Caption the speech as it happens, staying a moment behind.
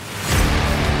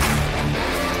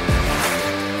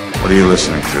What are you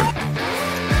listening to?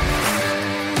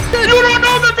 You don't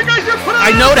know that the guys you're putting I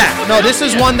know that. No, this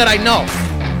is one that I know.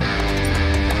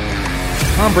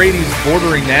 Tom Brady's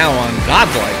bordering now on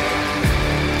godlike.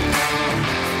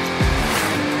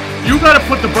 You got to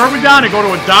put the bourbon down and go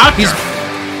to a doctor.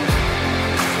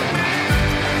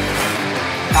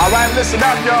 All right, listen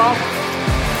up, y'all.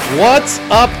 What's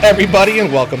up, everybody,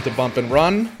 and welcome to Bump and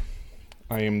Run.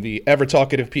 I am the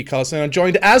ever-talkative Pete Collison. I'm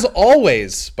joined, as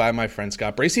always, by my friend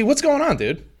Scott Bracey. What's going on,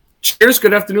 dude? Cheers.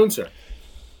 Good afternoon, sir.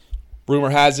 Rumor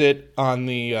has it on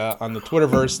the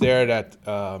Twitterverse there that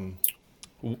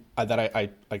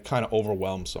I kind of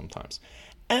overwhelm sometimes,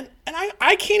 and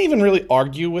I can't even really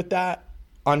argue with that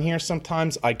on here.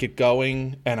 Sometimes I get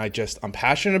going and I'm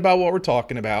passionate about what we're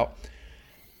talking about,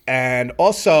 and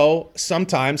also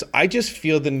sometimes I just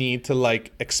feel the need to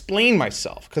explain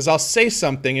myself because I'll say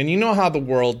something and you know how the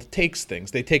world takes things.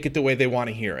 They take it the way they want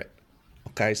to hear it.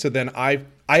 Okay, so then I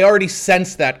already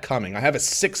sense that coming. I have a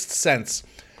sixth sense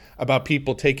about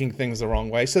people taking things the wrong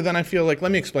way. So then I feel like,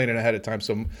 let me explain it ahead of time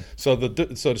so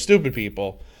the stupid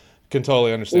people can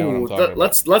totally understand what I'm talking about.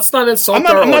 Let's not insult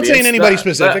I'm not saying anybody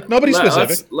specific. Nobody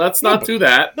specific. Let's not do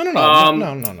that.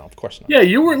 No, of course not. Yeah,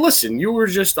 you were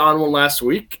just on one last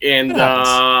week, and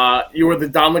you were the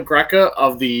Don LaGreca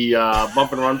of the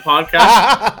Bump and Run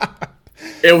podcast.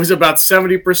 It was about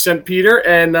 70% Peter,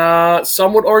 and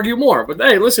some would argue more. But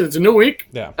hey, listen, it's a new week.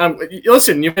 Yeah.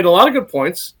 Listen, you made a lot of good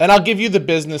points. And I'll give you the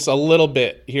business a little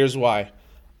bit. Here's why.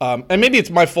 And maybe it's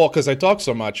my fault because I talk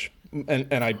so much and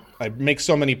I make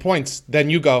so many points. Then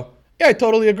you go, yeah, I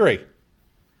totally agree.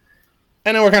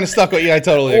 And then we're kind of stuck with, yeah, I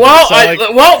totally agree.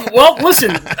 Well,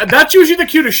 listen, that's usually the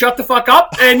cue to shut the fuck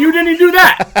up, and you didn't do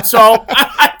that. So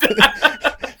I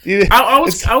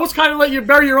was kind of let you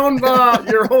bury your own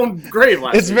grave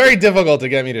last It's week. very difficult to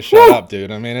get me to shut up, dude.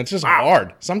 I mean, it's just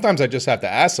hard. Sometimes I just have to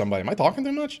ask somebody, am I talking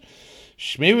too much?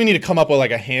 Maybe we need to come up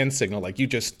with a hand signal. That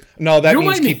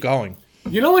means keep going.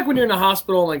 You know, when you're in the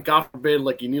hospital and, God forbid,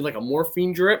 you need a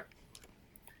morphine drip,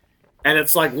 and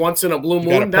it's once in a blue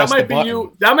moon. That might be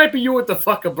you. That might be you with the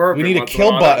fucking bourbon. We need a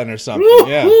kill button or something.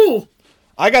 Yeah.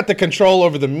 I got the control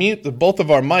over the mute, both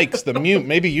of our mics, the mute.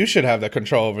 Maybe you should have the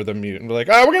control over the mute. And be like,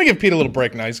 all right, we're going to give Pete a little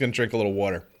break now. He's going to drink a little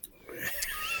water.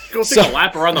 Go take a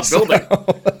lap around the building.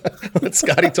 Let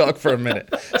Scotty talk for a minute.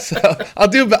 So I'll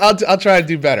try to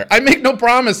do better. I make no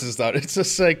promises, though. It's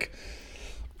just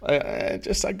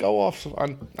I go off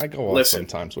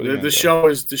sometimes. The show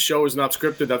is not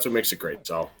scripted. That's what makes it great.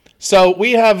 So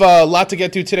we have a lot to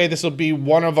get to today. This will be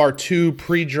one of our two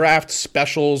pre-draft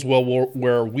specials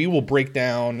where we will break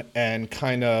down and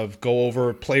kind of go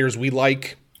over players we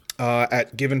like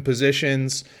at given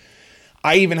positions.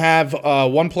 I even have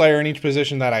one player in each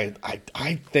position that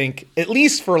I think, at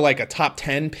least for a top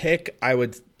 10 pick, or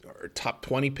top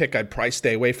 20 pick, I'd probably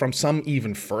stay away from. Some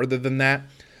even further than that,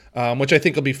 which I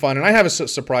think will be fun. And I have a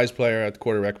surprise player at the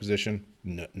quarterback position.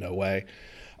 No way.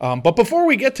 But before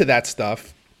we get to that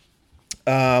stuff,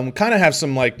 kind of have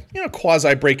some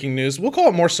quasi-breaking news. We'll call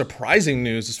it more surprising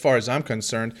news as far as I'm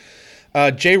concerned.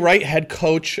 Jay Wright, head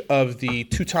coach of the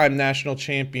two-time national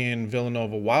champion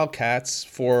Villanova Wildcats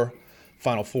for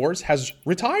Final Fours, has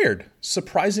retired.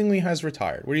 Surprisingly has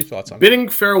retired. What are your thoughts on that? Bidding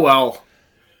farewell.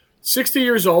 60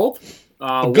 years old.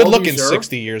 A good-looking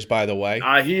 60 years, by the way.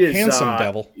 He is handsome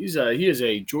devil. He is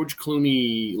a George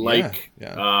Clooney-like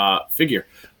figure.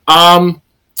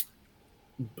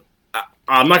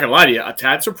 I'm not gonna lie to you, a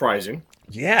tad surprising.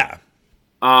 Yeah.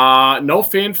 No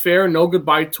fanfare, no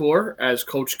goodbye tour, as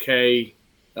Coach K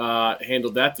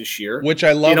handled that this year. Which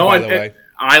I love, by the way.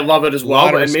 I love it as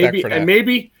well.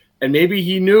 And maybe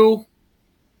he knew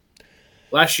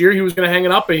last year he was going to hang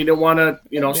it up, and he didn't want to,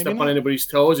 step on anybody's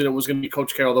toes, and it was going to be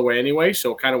Coach K all the way anyway.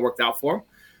 So it kind of worked out for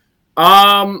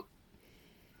him.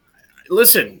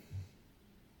 Listen,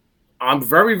 I'm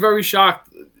very, very shocked.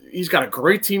 He's got a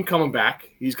great team coming back.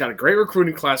 He's got a great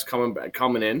recruiting class coming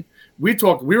in. We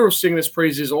were singing his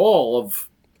praises all of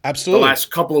the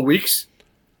last couple of weeks.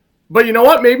 But you know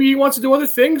what? Maybe he wants to do other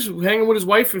things, hanging with his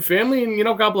wife and family, and,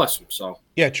 God bless him. So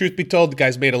yeah, truth be told, the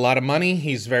guy's made a lot of money.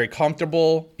 He's very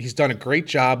comfortable. He's done a great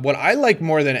job. What I like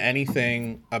more than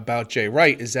anything about Jay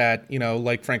Wright is that,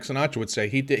 like Frank Sinatra would say,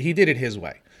 he did it his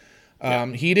way.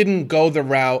 He didn't go the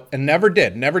route, and never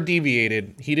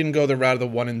deviated. He didn't go the route of the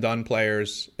one-and-done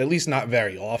players, at least not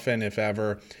very often, if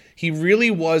ever. He really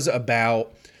was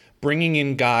about bringing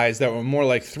in guys that were more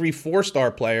like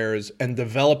 3-4-star players and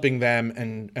developing them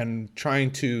and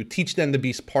trying to teach them to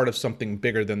be part of something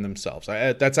bigger than themselves.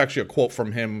 That's actually a quote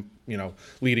from him,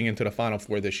 leading into the Final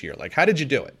Four this year. How did you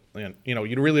do it? And,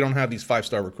 you really don't have these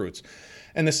 5-star recruits.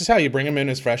 And this is how you bring them in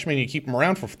as freshmen. You keep them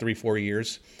around for 3-4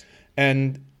 years.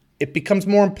 And it becomes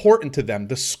more important to them.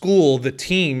 The school, the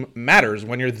team matters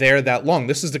when you're there that long.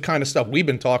 This is the kind of stuff we've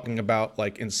been talking about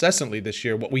like incessantly this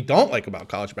year, what we don't like about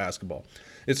college basketball.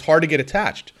 It's hard to get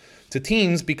attached to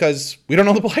teams because we don't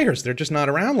know the players. They're just not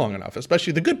around long enough,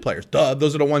 especially the good players.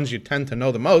 Those are the ones you tend to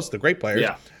know the most, the great players.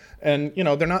 Yeah. And,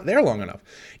 they're not there long enough.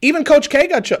 Even Coach K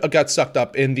got sucked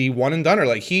up in the one and doneer.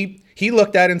 Like he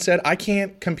looked at it and said, I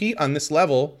can't compete on this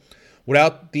level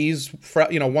without these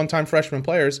one-time freshman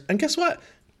players. And guess what?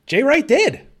 Jay Wright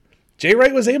did. Jay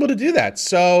Wright was able to do that.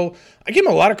 So I give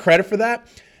him a lot of credit for that.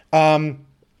 I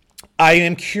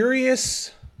am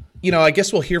curious. I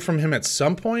guess we'll hear from him at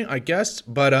some point, I guess.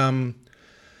 But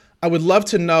I would love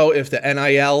to know if the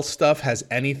NIL stuff has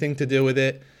anything to do with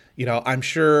it. I'm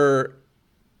sure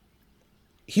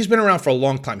he's been around for a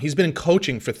long time. He's been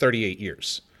coaching for 38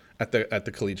 years at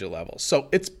the collegiate level. So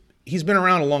he's been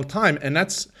around a long time, and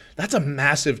that's a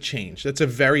massive change. That's a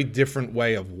very different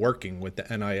way of working with the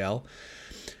NIL.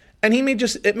 And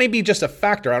it may be just a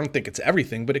factor. I don't think it's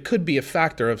everything, but it could be a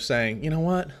factor of saying, you know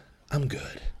what? I'm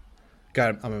good.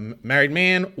 I'm a married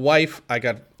man, wife. I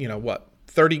got,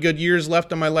 30 good years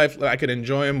left in my life. I could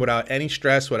enjoy them without any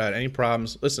stress, without any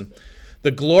problems. Listen,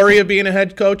 the glory of being a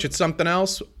head coach, it's something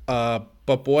else.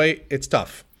 But boy, it's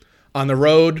tough. On the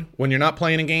road, when you're not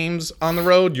playing in games on the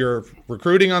road, you're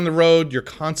recruiting on the road, you're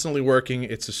constantly working.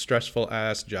 It's a stressful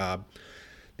ass job.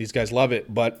 These guys love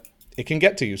it, but it can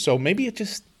get to you. So maybe he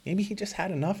just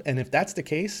had enough. And if that's the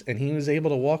case and he was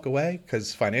able to walk away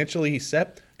because financially he's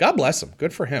set, God bless him.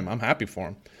 Good for him. I'm happy for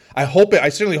him. I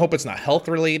certainly hope it's not health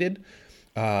related.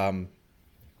 But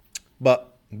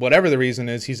whatever the reason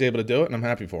is, he's able to do it, and I'm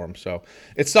happy for him. So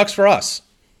it sucks for us.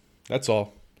 That's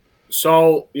all.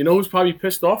 So, who's probably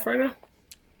pissed off right now?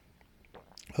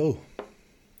 Who?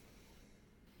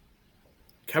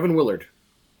 Kevin Willard.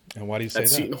 And why do you say that?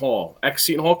 Seton Hall.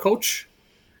 Ex-Seton Hall coach.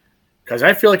 Because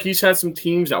I feel like he's had some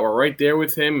teams that were right there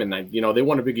with him, and, they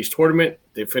won a Big East tournament.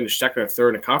 They finished second or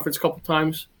third in the conference a couple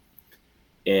times.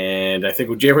 And I think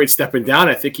with Jay Wright stepping down,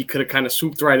 I think he could have kind of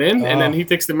swooped right in, and then he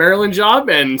takes the Maryland job,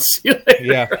 and see you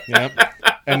later. Yeah.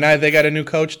 And now they got a new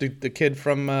coach, the kid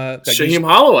from Shaheem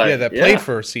Holloway. Yeah, that played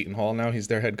for Seton Hall. Now he's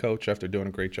their head coach after doing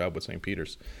a great job with St.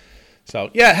 Peter's. So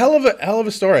yeah, hell of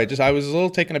a story. I was a little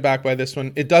taken aback by this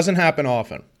one. It doesn't happen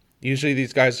often. Usually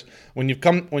these guys, when you've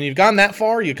gone that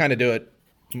far, you kind of do it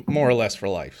more or less for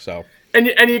life. So and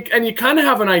you kind of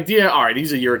have an idea. All right,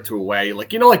 he's a year or two away. Like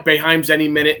Boeheim's any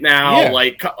minute now. Yeah.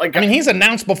 Like he's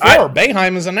announced before.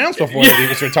 Boeheim has announced before that he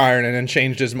was retiring and then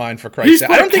changed his mind for Christ's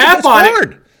sake. I don't think that's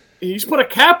hard. He's put a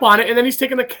cap on it, and then he's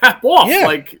taking the cap off.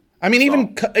 Yeah.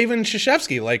 Even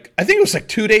Krzyzewski, I think it was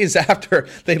 2 days after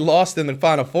they lost in the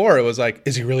Final Four, it was like,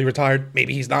 is he really retired?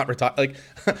 Maybe he's not retired.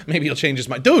 Maybe he'll change his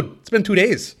mind. Dude, it's been 2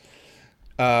 days.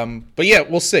 But yeah,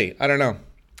 we'll see. I don't know.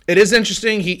 It is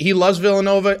interesting. He loves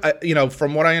Villanova.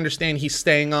 From what I understand, he's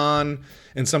staying on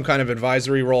in some kind of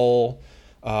advisory role.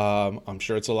 I'm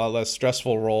sure it's a lot less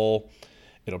stressful role.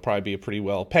 It'll probably be a pretty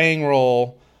well-paying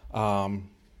role.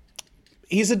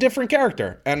 He's a different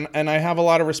character, and I have a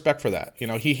lot of respect for that.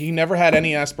 He never had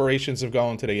any aspirations of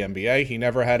going to the NBA. He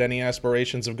never had any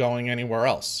aspirations of going anywhere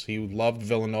else. He loved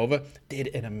Villanova, did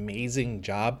an amazing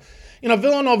job.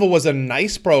 Villanova was a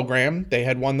nice program. They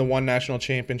had won the one national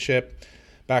championship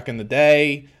back in the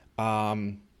day.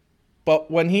 But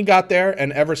when he got there,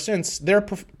 and ever since, they're a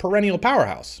perennial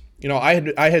powerhouse.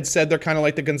 I had said they're kind of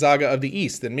like the Gonzaga of the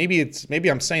East, and maybe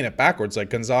I'm saying it backwards. Like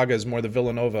Gonzaga is more the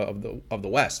Villanova of the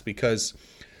West because,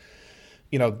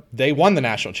 they won the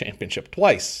national championship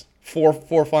twice,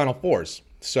 four Final Fours.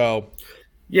 So,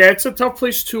 yeah, it's a tough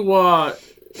place to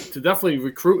definitely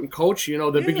recruit and coach.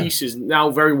 The Big East is now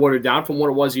very watered down from what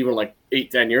it was even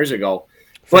 8-10 years ago.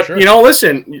 But sure.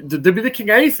 Listen, to be the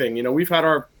king of anything, we've had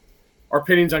our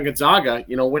opinions on Gonzaga.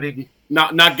 Winning,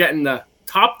 not getting the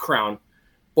top crown.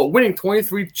 But winning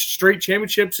 23 straight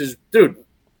championships is, dude,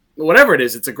 whatever it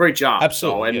is, it's a great job.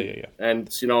 Absolutely.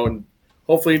 So, and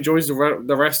hopefully enjoys the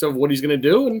rest of what he's going to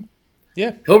do. And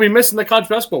yeah, he'll be missing the college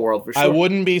basketball world for sure. I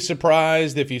wouldn't be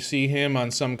surprised if you see him on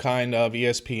some kind of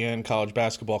ESPN college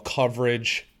basketball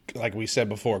coverage. Like we said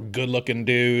before, good-looking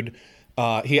dude.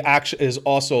 He actually is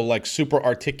also super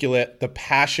articulate. The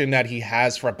passion that he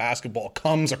has for basketball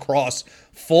comes across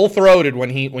full-throated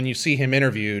when you see him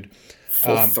interviewed.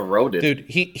 Full-throated. Dude,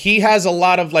 he has a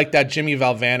lot of that Jimmy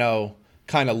Valvano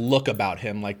kind of look about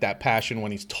him, that passion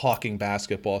when he's talking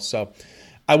basketball. So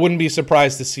I wouldn't be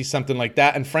surprised to see something like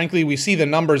that. And frankly, we see the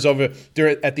numbers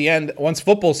at the end, once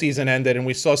football season ended, and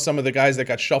we saw some of the guys that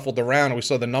got shuffled around, and we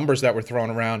saw the numbers that were thrown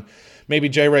around. Maybe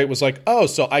Jay Wright was like, oh,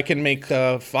 so I can make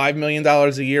 $5 million a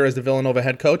year as the Villanova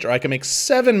head coach, or I can make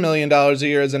 $7 million a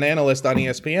year as an analyst on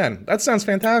ESPN. That sounds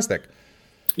fantastic.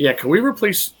 Yeah, can we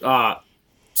replace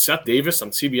Seth Davis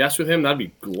on CBS with him? That'd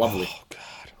be lovely. Oh,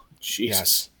 God. Jesus.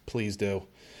 Yes, please do.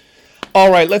 All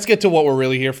right, let's get to what we're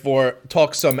really here for.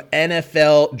 Talk some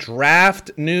NFL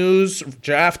draft news,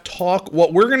 draft talk.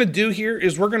 What we're going to do here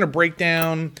is we're going to break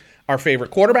down our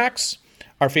favorite quarterbacks,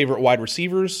 our favorite wide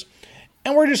receivers,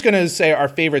 and we're just going to say our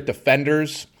favorite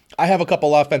defenders. I have a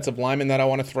couple offensive linemen that I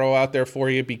want to throw out there for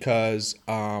you because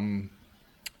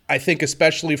I think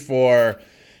especially for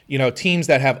teams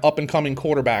that have up-and-coming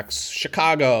quarterbacks,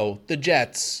 Chicago, the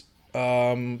Jets,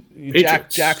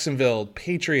 Jacksonville,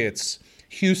 Patriots,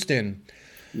 Houston.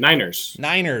 Niners.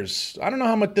 I don't know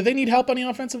how much. Do they need help on the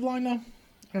offensive line, though? I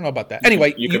don't know about that.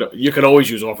 Anyway. You could always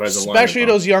use offensive line. Especially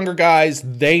those younger guys.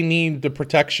 They need the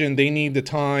protection. They need the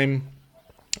time.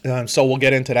 So we'll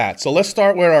get into that. So let's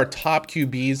start with our top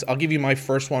QBs. I'll give you my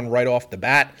first one right off the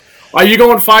bat. Are you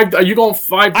going five down?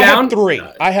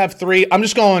 I have three. I'm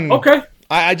just going. Okay.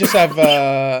 I just have.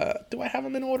 Do I have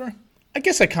them in order? I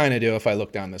guess I kind of do if I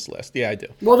look down this list. Yeah, I do.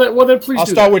 Well, then please I'll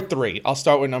start with three. I'll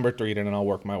start with number 3, and then I'll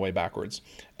work my way backwards.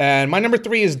 And my number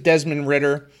 3 is Desmond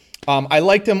Ridder. I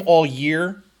liked him all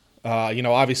year.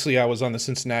 Obviously I was on the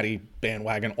Cincinnati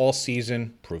bandwagon all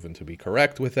season, proven to be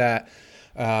correct with that.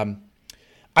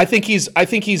 I think he's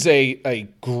a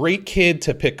great kid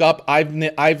to pick up.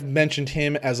 I've mentioned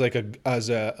him as a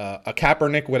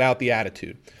Kaepernick without the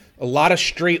attitude. A lot of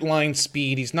straight line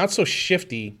speed. He's not so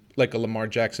shifty like a Lamar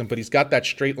Jackson, but he's got that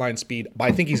straight line speed. But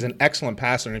I think he's an excellent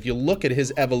passer. And if you look at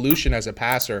his evolution as a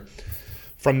passer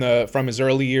from his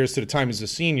early years to the time he's a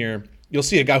senior, you'll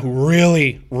see a guy who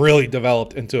really, really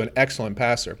developed into an excellent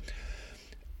passer.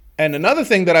 And another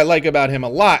thing that I like about him a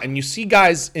lot, and you see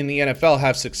guys in the NFL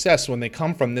have success when they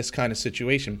come from this kind of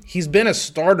situation, he's been a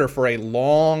starter for a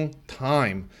long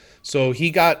time. So he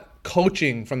got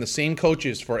coaching from the same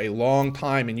coaches for a long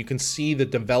time, and you can see the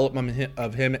development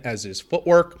of him as his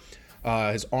footwork,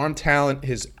 his arm talent,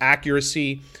 his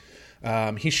accuracy.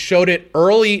 He showed it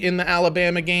early in the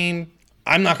Alabama game.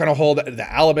 I'm not going to hold the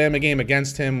Alabama game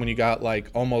against him when you got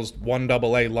like almost 1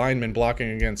 AA lineman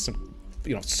blocking against some,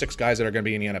 6 guys that are going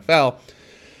to be in the NFL.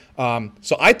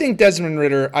 So I think Desmond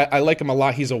Ridder, I like him a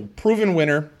lot. He's a proven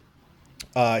winner.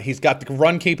 He's got the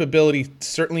run capability,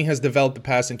 certainly has developed the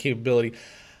passing capability.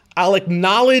 I'll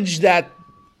acknowledge that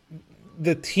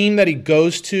the team that he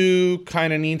goes to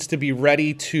kind of needs to be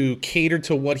ready to cater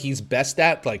to what he's best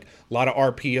at, like a lot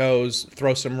of RPOs,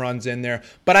 throw some runs in there.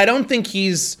 But I don't think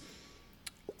he's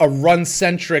a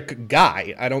run-centric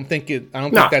guy. I don't think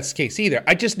that's the case either.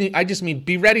 I just mean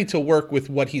be ready to work with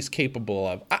what he's capable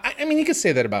of. I mean, you could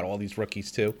say that about all these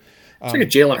rookies too. It's like a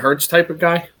Jalen Hurts type of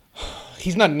guy.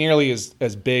 He's not nearly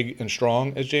as big and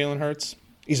strong as Jalen Hurts.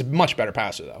 He's a much better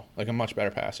passer, though, like a much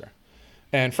better passer.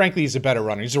 And frankly, he's a better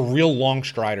runner. He's a real long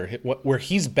strider. Where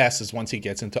he's best is once he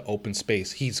gets into open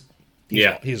space. He's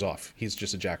off. He's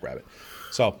just a jackrabbit.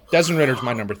 So Desmond Ridder's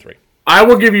my number 3. I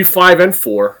will give you 5 and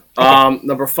 4. Okay.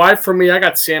 Number 5 for me, I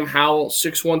got Sam Howell,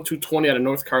 6'1", 220 out of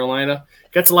North Carolina.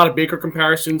 Gets a lot of Baker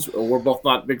comparisons. We're both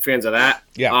not big fans of that.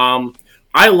 Yeah.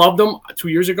 I loved him 2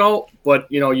 years ago,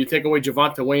 but you take away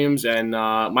Javonte Williams and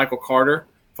Michael Carter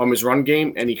from his run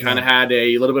game, and he kind of had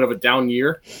a little bit of a down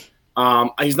year.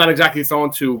 He's not exactly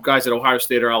throwing to guys at Ohio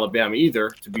State or Alabama either,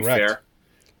 to be fair.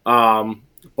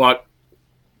 But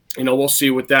we'll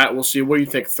see with that. We'll see. What do you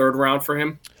think? 3rd round for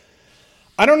him?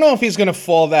 I don't know if he's going to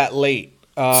fall that late.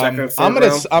 Second,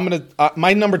 third round?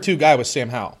 My number 2 guy was Sam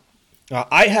Howell.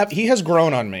 He has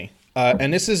grown on me.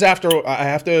 And this is after, I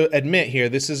have to admit here,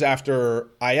 this is after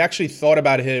I actually thought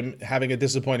about him having a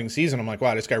disappointing season. I'm like,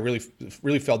 wow, this guy really,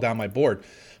 really fell down my board.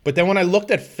 But then when I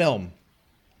looked at film,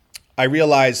 I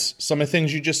realized some of the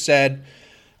things you just said,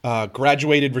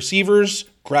 graduated receivers,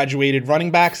 graduated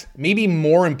running backs, maybe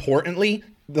more importantly,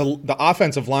 the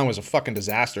offensive line was a fucking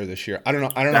disaster this year. I don't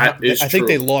know. I think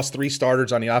they lost 3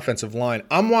 starters on the offensive line.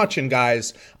 I'm watching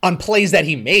guys on plays that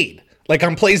he made, like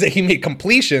on plays that he made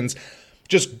completions,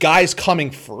 just guys coming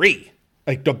free.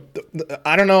 Like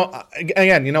I don't know.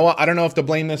 Again, you know what? I don't know if to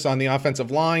blame this on the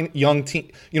offensive line, young team,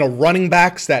 running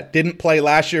backs that didn't play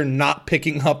last year, not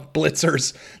picking up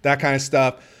blitzers, that kind of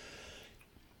stuff.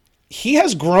 He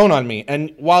has grown on me,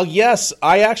 and while yes,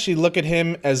 I actually look at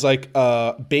him as like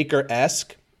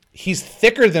Baker-esque. He's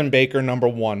thicker than Baker, number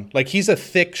 1. Like he's a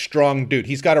thick, strong dude.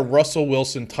 He's got a Russell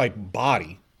Wilson type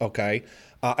body. Okay,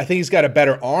 I think he's got a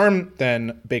better arm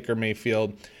than Baker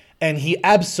Mayfield. And he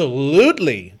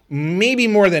absolutely, maybe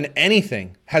more than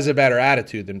anything, has a better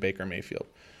attitude than Baker Mayfield.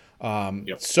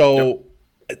 So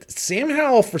Sam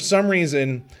Howell, for some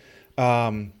reason,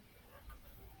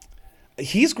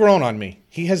 he's grown on me.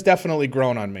 He has definitely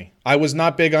grown on me. I was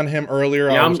not big on him earlier.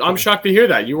 Yeah, I'm shocked to hear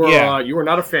that. You were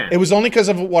not a fan. It was only because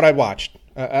of what I watched.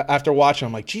 After watching,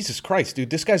 I'm like, Jesus Christ, dude,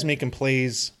 this guy's making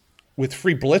plays with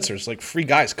free blitzers, like free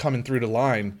guys coming through the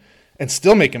line and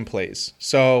still making plays.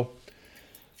 So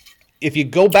if you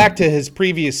go back to his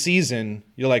previous season,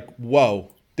 you're like,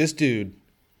 whoa, this dude,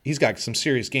 he's got some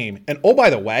serious game. And oh, by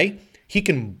the way, he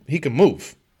can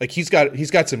move. Like he's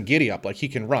got some giddy up. Like he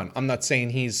can run. I'm not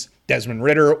saying he's Desmond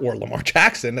Ridder or Lamar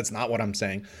Jackson. That's not what I'm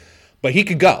saying. But he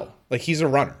could go. Like he's a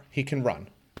runner. He can run.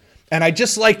 And I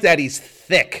just like that he's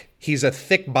thick. He's a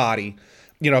thick body.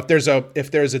 You know,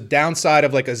 if there's a downside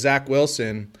of like a Zach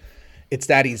Wilson, it's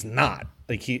that he's not.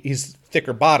 Like he's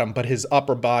thicker bottom, but his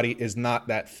upper body is not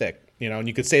that thick. You know, and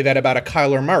you could say that about a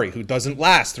Kyler Murray who doesn't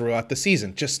last throughout the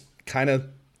season, just kind of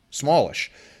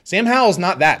smallish. Sam Howell's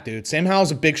not that, dude. Sam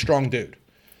Howell's a big, strong dude.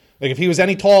 Like if he was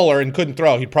any taller and couldn't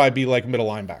throw, he'd probably be like middle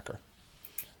linebacker.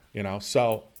 You know,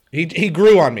 so he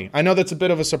grew on me. I know that's a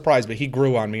bit of a surprise, but he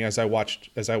grew on me as I watched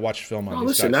film on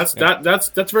these guys.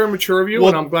 That's very mature of you,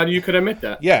 and I'm glad you could admit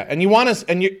that. Yeah, and you want us,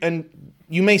 and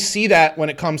you may see that when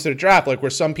it comes to the draft, like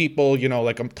where some people, you know,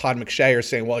 like Todd McShay are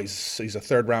saying, well, he's a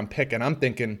third round pick, and I'm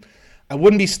thinking, I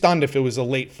wouldn't be stunned if it was a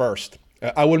late first.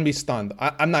 I wouldn't be stunned.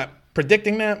 I'm not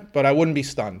predicting that, but I wouldn't be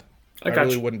stunned. I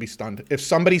really wouldn't be stunned if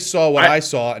somebody saw what I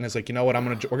saw and is like, you know what,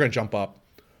 we're gonna jump up.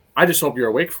 I just hope you're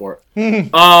awake for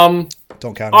it.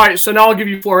 Don't count. All right, so now I'll give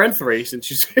you 4 and 3 since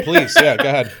you said. Please, yeah, go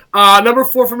ahead. Number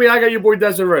 4 for me, I got your boy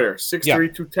Desmond Ridder, 6'3",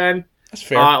 210. That's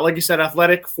fair. Like you said,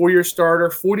 athletic, 4-year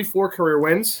starter, 44 career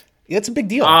wins. Yeah, it's a big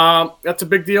deal. That's a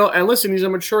big deal. And listen, he's a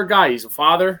mature guy. He's a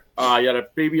father. He had a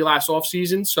baby last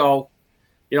offseason, so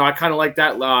you know I kind of like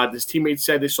that. His teammates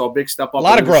said they saw a big step up. A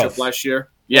lot of growth last year.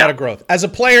 A lot of growth as a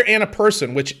player and a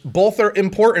person, which both are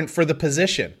important for the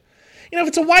position. You know, if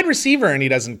it's a wide receiver and he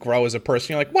doesn't grow as a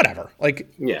person, you're like, whatever.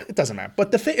 Like, it doesn't matter.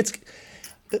 But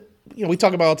we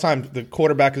talk about all the time. The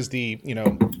quarterback is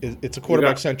it's a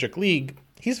quarterback-centric league.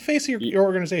 He's the face of your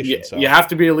organization. Yeah, so. You have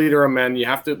to be a leader of men. You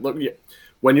have to look.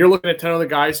 When you're looking at 10 other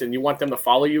guys and you want them to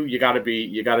follow you, you got to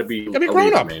be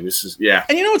grown up, man. This is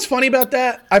And you know what's funny about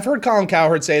that? I've heard Colin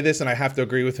Cowherd say this, and I have to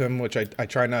agree with him, which I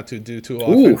try not to do too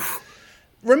often. Oof.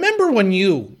 Remember when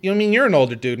you're an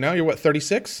older dude now. You're what,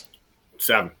 36?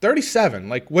 37.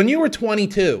 Like when you were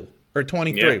 22 or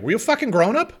 23, were you a fucking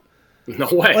grown up? No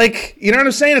way. Like, you know what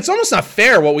I'm saying? It's almost not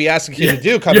fair what we ask a kid to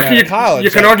do coming out of college.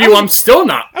 You can argue I'm still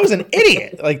not. I was an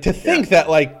idiot. Like to think that,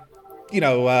 like, you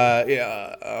know,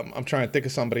 I'm trying to think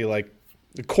of somebody like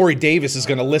Corey Davis is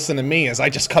going to listen to me as I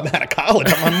just come out of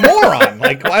college. I'm a moron.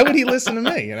 Like, why would he listen to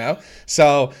me? You know?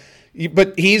 So,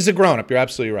 but he's a grown up. You're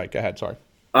absolutely right. Go ahead. Sorry.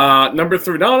 Number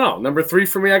 3. No. Number 3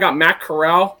 for me, I got Matt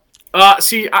Corral. I've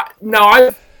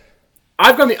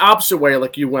gone the opposite way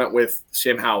like you went with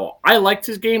Sam Howell. I liked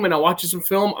his game, and I watched some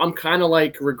film. I'm kind of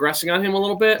like regressing on him a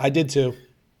little bit. I did too.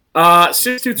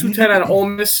 6'2", 210 out of Ole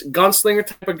Miss, gunslinger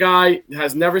type of guy,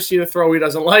 has never seen a throw he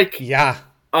doesn't like. Yeah.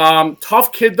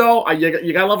 Tough kid, though.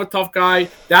 You got to love a tough guy.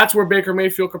 That's where Baker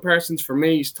Mayfield comparisons for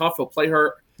me. He's tough. He'll play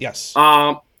hurt. Yes.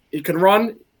 He can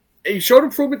run. He showed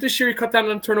improvement this year. He cut down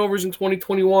on turnovers in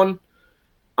 2021.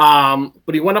 But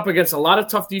he went up against a lot of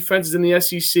tough defenses in the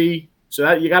SEC. So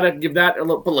that you got to give that a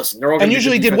little. But listen, they're all and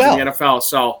usually did well in the NFL.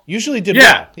 So usually did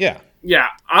well. Yeah.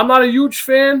 I'm not a huge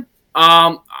fan.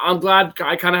 I'm glad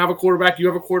I kind of have a quarterback. You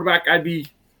have a quarterback. I'd be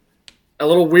a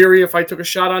little weary if I took a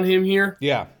shot on him here.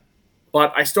 Yeah.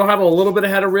 But I still have a little bit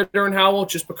ahead of Ridder and Howell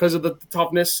just because of the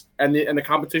toughness and the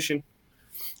competition.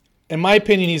 In my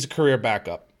opinion, he's a career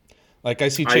backup. Like I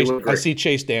see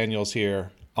Chase Daniels here.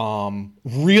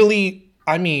 Really,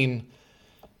 I mean,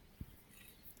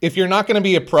 if you're not going to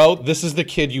be a pro, this is the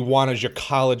kid you want as your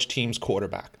college team's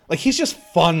quarterback. Like, he's just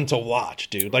fun to watch,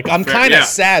 dude. Like, I'm kind of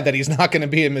sad that he's not going to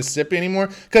be in Mississippi anymore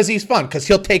because he's fun, because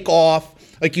he'll take off.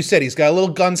 Like you said, he's got a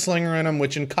little gunslinger in him,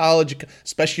 which in college,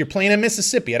 especially you're playing in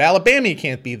Mississippi. At Alabama, you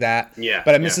can't be that. Yeah.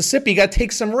 But at Mississippi, you got to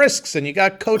take some risks, and you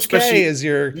got Coach K as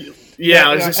your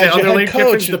head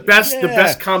coach. The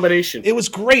best combination. It was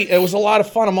great. It was a lot of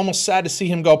fun. I'm almost sad to see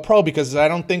him go pro because I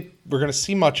don't think we're going to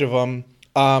see much of him.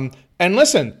 And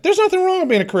listen, there's nothing wrong with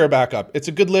being a career backup. It's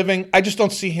a good living. I just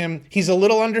don't see him. He's a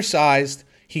little undersized.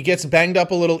 He gets banged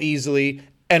up a little easily.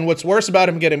 And what's worse about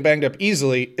him getting banged up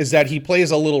easily is that he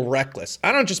plays a little reckless.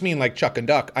 I don't just mean like chuck and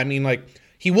duck. I mean like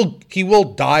he will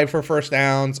dive for first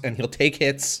downs and he'll take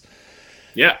hits.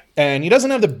 Yeah. And he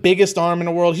doesn't have the biggest arm in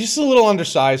the world. He's just a little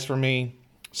undersized for me.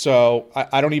 So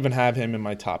I don't even have him in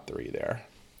my top 3 there.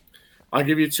 I'll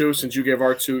give you 2 since you gave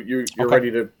our 2. You're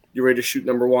okay. You're ready to shoot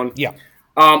number 1. Yeah.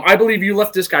 I believe you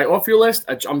left this guy off your list.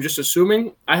 I'm just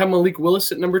assuming. I have Malik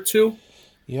Willis at number 2.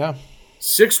 Yeah.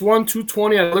 6'1",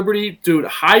 220 at Liberty. Dude,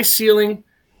 high ceiling,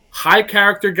 high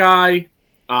character guy.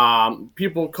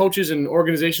 Coaches and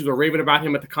organizations were raving about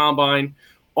him at the combine.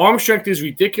 Arm strength is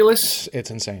ridiculous.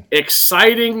 It's insane.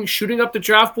 Exciting, shooting up the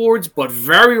draft boards, but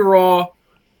very raw,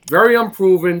 very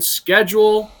unproven,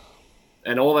 schedule,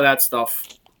 and all of that stuff.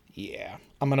 Yeah.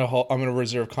 I'm gonna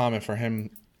reserve comment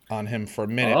on him for a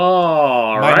minute.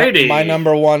 Alrighty. My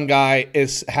number 1 guy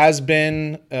has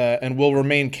been and will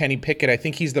remain Kenny Pickett. I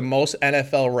think he's the most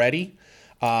NFL ready.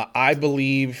 I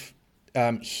believe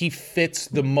he fits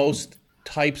the most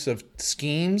types of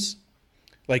schemes.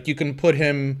 Like you can put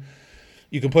him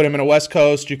in a West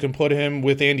Coast. You can put him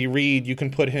with Andy Reid. You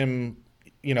can put him,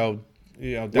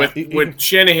 with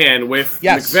Shanahan, with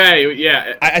McVay.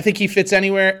 Yeah, I think he fits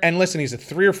anywhere. And listen, he's a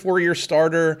 3 or 4 year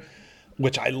starter.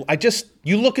 Which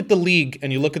you look at the league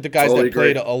and you look at the guys that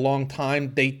played a long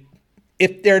time.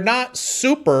 If they're not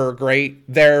super great,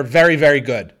 they're very, very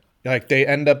good. Like they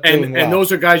end up doing well. And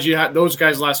those are guys those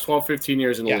guys last 12, 15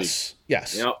 years in the league.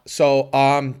 Yes. Yep. So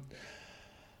I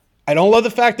don't love the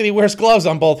fact that he wears gloves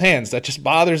on both hands. That just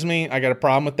bothers me. I got a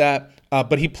problem with that.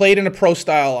 But he played in a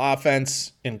pro-style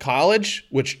offense in college,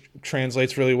 which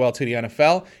translates really well to the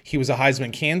NFL. He was a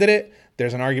Heisman candidate.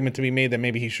 There's an argument to be made that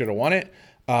maybe he should have won it.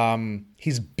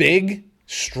 He's big,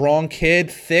 strong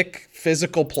kid, thick,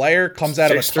 physical player, comes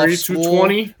out of a tough school.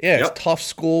 220. Yeah, it's a tough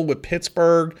school with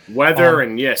Pittsburgh. Weather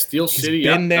Steel City. He's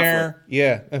been there.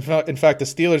 Definitely. Yeah. In fact, the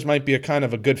Steelers might be a kind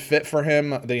of a good fit for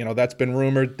him. That's been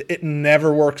rumored. It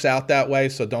never works out that way,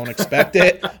 so don't expect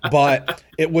it. But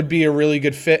it would be a really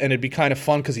good fit, and it'd be kind of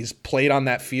fun because he's played on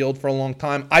that field for a long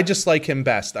time. I just like him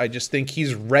best. I just think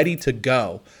he's ready to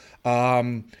go.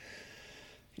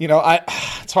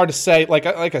 It's hard to say. Like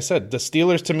I said, the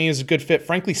Steelers to me is a good fit.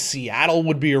 Frankly, Seattle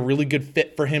would be a really good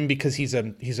fit for him because he's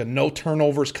a no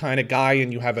turnovers kind of guy,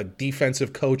 and you have a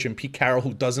defensive coach in Pete Carroll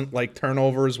who doesn't like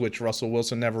turnovers, which Russell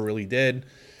Wilson never really did.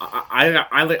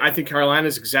 I think Carolina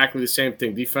is exactly the same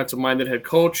thing. Defensive minded head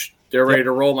coach. They're ready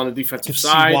to roll on the defensive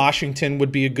side. Washington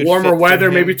would be a good warmer fit weather,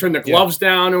 maybe turn the gloves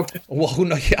down. Well, who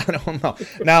knows? Yeah, I don't know.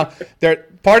 Now,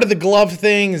 part of the glove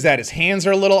thing is that his hands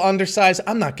are a little undersized.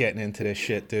 I'm not getting into this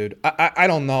shit, dude. I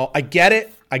don't know. I get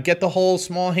it. I get the whole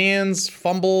small hands,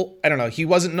 fumble. I don't know. He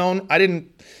wasn't known.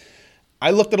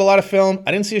 I looked at a lot of film.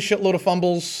 I didn't see a shitload of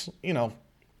fumbles.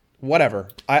 Whatever.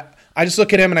 I just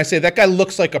look at him and I say, that guy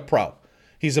looks like a pro.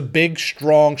 He's a big,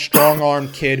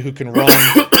 strong-armed kid who can run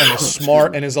and is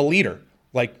smart and is a leader.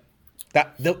 Like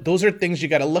that. Those are things you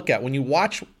got to look at when you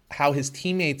watch how his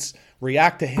teammates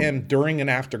react to him during and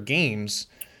after games.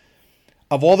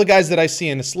 Of all the guys that I see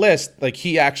in this list, like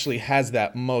he actually has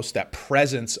that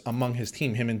presence among his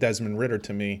team. Him and Desmond Ridder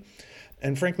to me,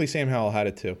 and frankly, Sam Howell had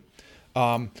it too.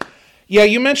 Yeah,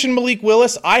 you mentioned Malik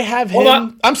Willis. I have him. Hold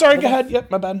on. I'm sorry. Go ahead.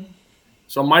 Yep, my bad.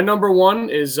 So my number 1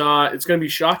 is it's going to be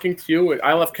shocking to you.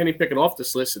 I left Kenny Pickett off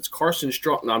this list. It's Carson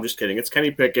Strong. No, I'm just kidding. It's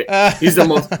Kenny Pickett. He's the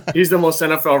most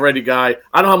NFL ready guy.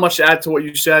 I don't have much to add to what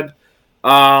you said.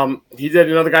 He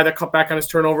did another guy that cut back on his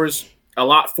turnovers a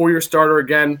lot. 4-year starter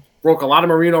again. Broke a lot of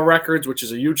Marino records, which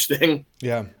is a huge thing.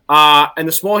 Yeah. And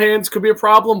the small hands could be a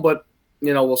problem, but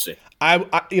we'll see.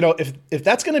 If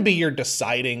that's going to be your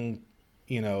deciding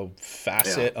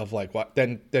facet of like what,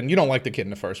 then you don't like the kid in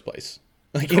the first place.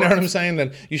 Like, you know what I'm saying?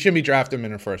 Then you shouldn't be drafting him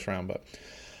in the first round. But,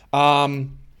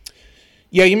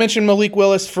 yeah, you mentioned Malik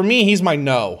Willis. For me, he's my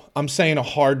no. I'm saying a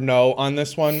hard no on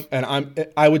this one, and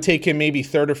I would take him maybe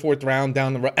 3rd or 4th round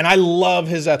down the road. And I love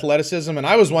his athleticism, and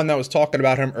I was one that was talking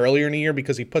about him earlier in the year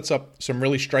because he puts up some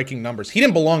really striking numbers. He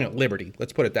didn't belong at Liberty.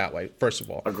 Let's put it that way. First of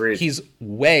all, agreed. He's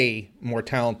way more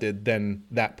talented than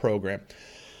that program.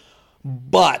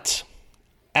 But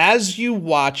as you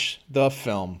watch the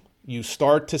film, you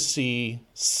start to see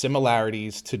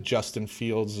similarities to Justin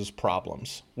Fields'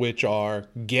 problems, which are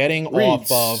getting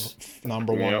off of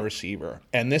number 1 receiver.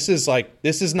 And this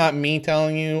is not me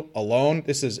telling you alone.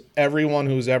 This is everyone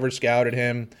who's ever scouted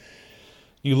him.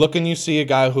 You look and you see a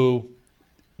guy who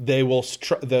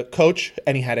the coach,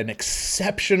 and he had an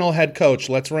exceptional head coach.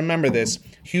 Let's remember this.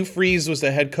 Hugh Freeze was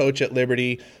the head coach at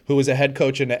Liberty, who was a head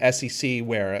coach in the SEC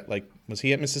where, was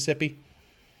he at Mississippi?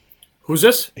 Who's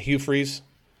this? Hugh Freeze.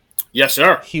 Yes,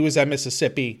 sir. He was at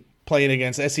Mississippi playing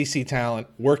against SEC talent,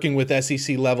 working with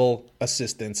SEC-level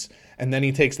assistants, and then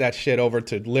he takes that shit over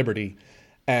to Liberty,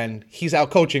 and he's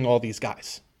out coaching all these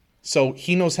guys. So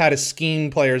he knows how to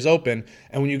scheme players open.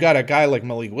 And when you got a guy like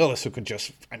Malik Willis who could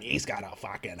just, he's got a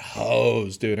fucking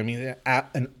hose, dude.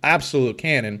 An absolute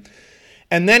cannon.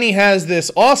 And then he has this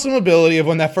awesome ability of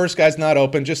when that first guy's not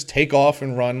open, just take off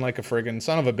and run like a friggin'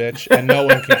 son of a bitch and no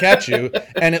one can catch you.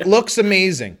 And it looks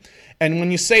amazing. And when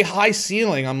you say high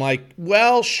ceiling, I'm like,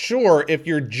 well, sure, if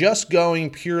you're just going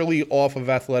purely off of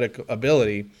athletic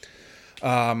ability.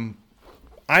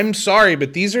 I'm sorry,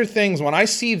 but these are things, when I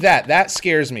see that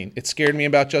scares me. It scared me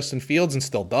about Justin Fields and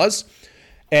still does.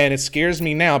 And it scares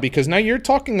me now because now you're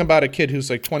talking about a kid who's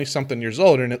like 20-something years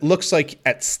old, and it looks like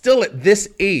at this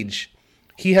age,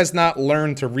 he has not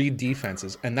learned to read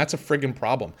defenses, and that's a friggin'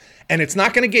 problem. And it's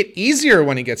not going to get easier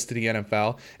when he gets to the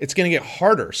NFL. It's going to get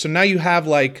harder. So now you have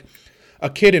like a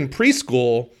kid in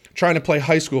preschool trying to play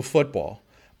high school football.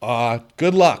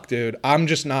 Good luck, dude. I'm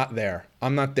just not there.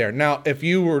 I'm not there. Now, if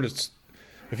you were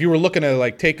looking to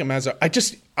like take him as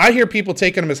I hear people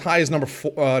taking him as high as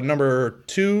number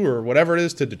 2 or whatever it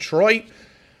is to Detroit,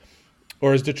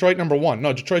 or is Detroit number 1?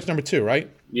 No, Detroit's number 2, right?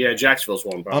 Yeah, Jacksonville's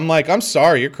 1, bro. I'm like, I'm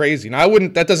sorry, you're crazy. Now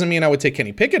that doesn't mean I would take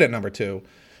Kenny Pickett at number 2,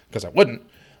 because I wouldn't.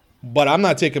 But I'm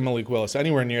not taking Malik Willis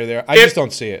anywhere near there. I just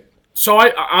don't see it. So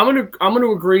I'm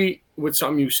gonna agree with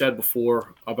something you said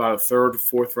before about a 3rd,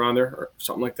 4th rounder or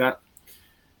something like that.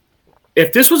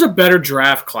 If this was a better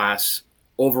draft class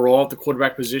overall at the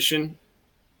quarterback position,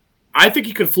 I think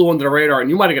he could flew under the radar, and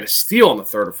you might have got a steal on the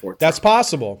 3rd or 4th. That's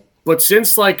possible. But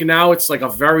since like now it's like a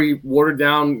very watered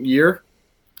down year.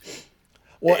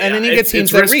 Well, and then you get teams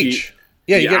that reach.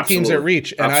 Yeah, you get teams that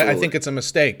reach, and I think it's a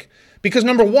mistake. Because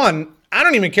number 1, I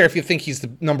don't even care if you think he's the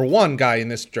number 1 guy in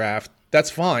this draft. That's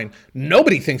fine.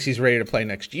 Nobody thinks he's ready to play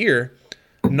next year.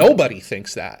 Nobody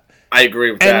thinks that. I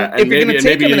agree with that. And maybe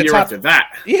a year after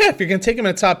that. Yeah, if you're going to take him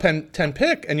in a top 10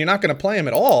 pick and you're not going to play him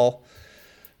at all,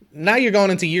 now you're going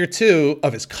into year 2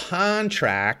 of his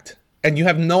contract, and you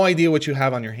have no idea what you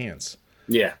have on your hands.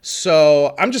 Yeah.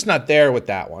 So I'm just not there with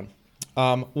that one.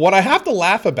 What I have to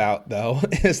laugh about, though,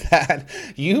 is that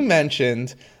you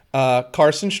mentioned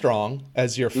Carson Strong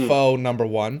as your faux number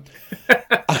 1.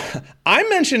 I'm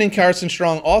mentioning Carson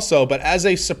Strong also, but as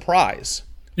a surprise.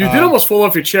 You did almost fall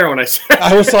off your chair when I said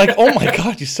I was like, oh my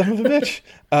God, you son of a bitch.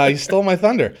 You stole my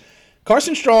thunder.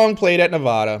 Carson Strong played at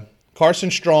Nevada. Carson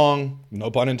Strong,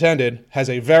 no pun intended, has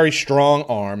a very strong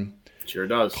arm. Sure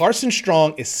does. Carson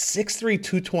Strong is 6'3",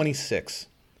 226.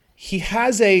 He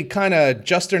has a kind of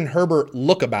Justin Herbert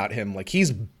look about him. Like,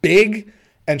 he's big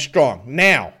and strong.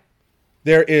 Now,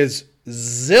 there is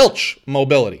zilch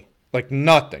mobility. Like,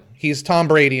 nothing. He's Tom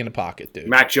Brady in the pocket, dude.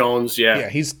 Mac Jones, yeah. Yeah,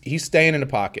 he's staying in the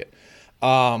pocket.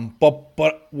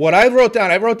 But what I wrote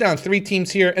down 3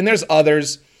 teams here, and there's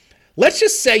others. Let's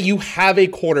just say you have a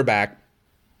quarterback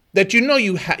that you know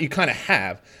you kind of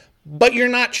have, but you're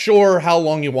not sure how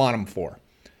long you want him for.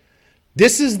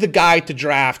 This is the guy to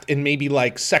draft in maybe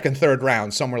like 2nd, 3rd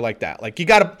round, somewhere like that. Like,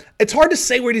 it's hard to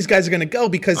say where these guys are going to go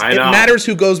because it matters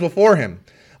who goes before him.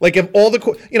 Like, if all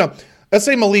let's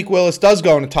say Malik Willis does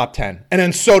go in the top 10, and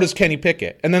then so does Kenny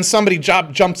Pickett, and then somebody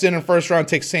jumps in 1st round,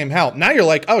 takes Sam Howell. Now you're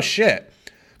like, oh shit,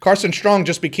 Carson Strong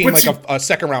just became a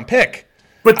 2nd round pick.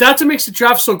 But that's what makes the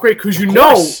draft so great,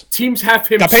 because teams have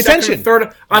him 2nd and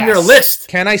 3rd on their list.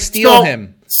 Can I steal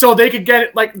him? So they could get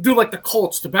it like the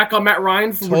Colts to back on Matt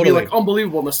Ryan would be like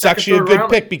unbelievable in the 2nd, 3rd round. It's actually a good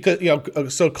pick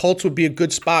because so Colts would be a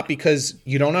good spot because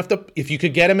you don't have to. If you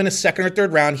could get him in a 2nd or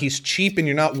 3rd round, he's cheap and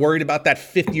you're not worried about that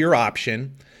 5th year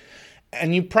option.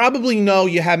 And you probably know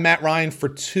you have Matt Ryan for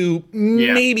 2,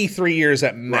 maybe 3 years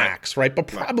at max, right? But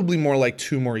probably more like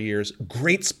 2 more years.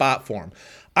 Great spot for him.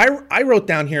 I wrote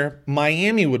down here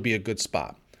Miami would be a good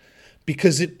spot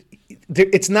because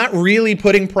it's not really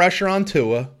putting pressure on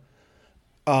Tua,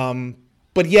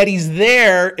 but yet he's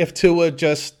there if Tua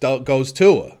just goes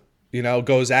Tua,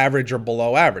 goes average or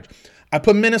below average. I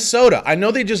put Minnesota. I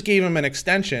know they just gave him an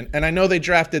extension, and I know they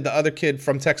drafted the other kid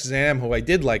from Texas A&M who I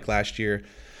did like last year.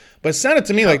 But it sounded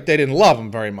to me like they didn't love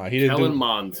him very much. Kellen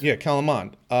Mond. Yeah, Kellen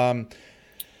Mond. And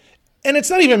it's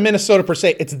not even Minnesota per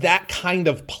se. It's that kind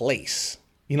of place.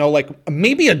 Like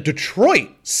maybe a Detroit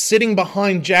sitting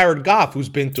behind Jared Goff, who's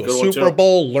been to a Super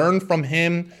Bowl, learn from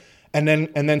him, and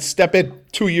then step in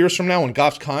 2 years from now when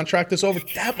Goff's contract is over.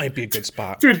 That might be a good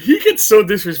spot. Dude, he gets so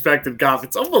disrespected, Goff.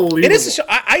 It's unbelievable. It is.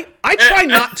 I try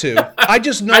not to. I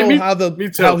just know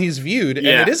how he's viewed, and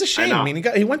it is a shame. I mean,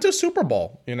 he went to a Super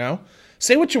Bowl.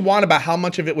 Say what you want about how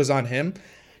much of it was on him.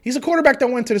 He's a quarterback that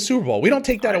went to the Super Bowl. We don't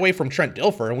take that away from Trent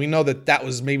Dilfer, and we know that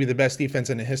was maybe the best defense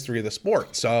in the history of the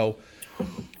sport. So,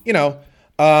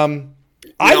 I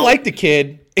like the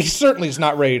kid. He certainly is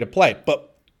not ready to play.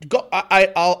 But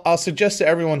I'll suggest to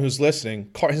everyone who's listening.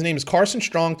 His name is Carson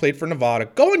Strong. Played for Nevada.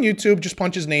 Go on YouTube, just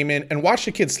punch his name in, and watch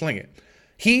the kid sling it.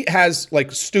 He has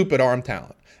like stupid arm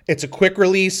talent. It's a quick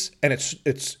release, and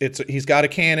he's got a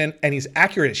cannon, and he's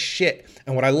accurate as shit.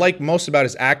 And what I like most about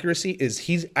his accuracy is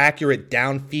he's accurate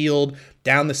downfield,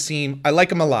 down the seam. I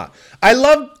like him a lot. I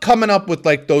love coming up with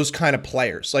like those kind of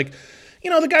players. Like,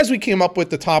 the guys we came up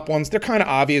with, the top ones, they're kind of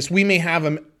obvious. We may have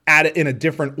them at it in a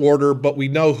different order, but we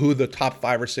know who the top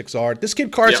 5 or 6 are. This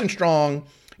kid Carson Strong,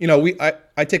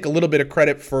 I take a little bit of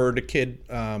credit for the kid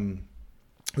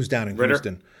who's down in Ritter?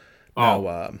 Houston.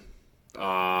 Kellen.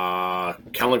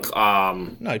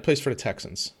 No, he plays for the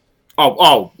Texans.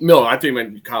 Miller. I think he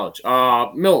meant college.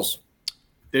 Mills.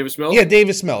 Davis Mills? Yeah,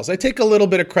 Davis Mills. I take a little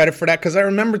bit of credit for that because I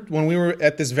remember when we were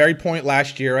at this very point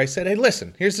last year, I said, hey,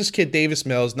 listen, here's this kid, Davis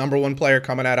Mills, number 1 player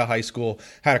coming out of high school,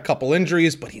 had a couple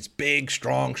injuries, but he's big,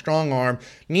 strong arm,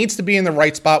 needs to be in the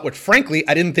right spot, which frankly,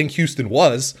 I didn't think Houston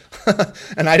was.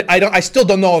 And I still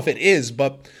don't know if it is,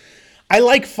 but I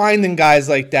like finding guys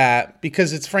like that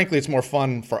because it's more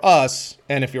fun for us.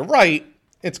 And if you're right,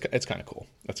 it's kind of cool.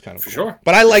 That's kind of cool. Sure.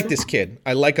 But I like this kid.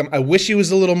 I like him. I wish he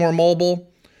was a little more mobile,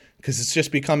 because it's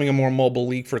just becoming a more mobile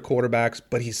league for quarterbacks.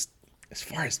 But he's, as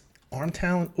far as arm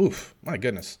talent, my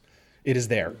goodness. It is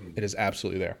there. It is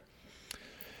absolutely there.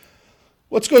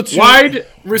 Let's go to wide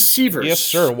receivers. Yes,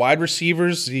 sir. Wide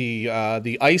receivers, the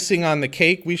icing on the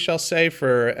cake, we shall say,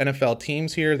 for NFL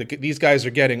teams here. These guys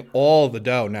are getting all the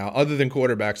dough now. Other than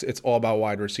quarterbacks, it's all about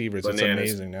wide receivers. Bananas. It's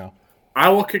amazing now. I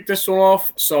will kick this one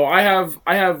off. So I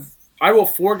will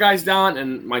 4 guys down,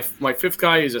 and my 5th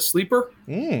guy is a sleeper.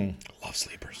 Love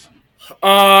sleepers.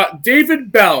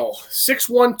 David Bell,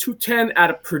 6'1", 210 out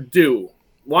of Purdue.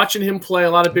 Watching him play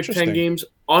a lot of Big Ten games,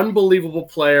 unbelievable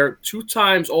player, 2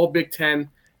 times All Big Ten,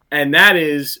 and that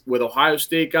is with Ohio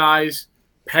State guys,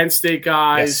 Penn State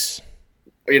guys,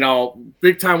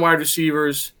 big time wide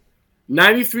receivers.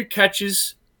 93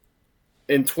 catches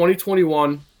in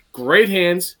 2021, great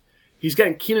hands. He's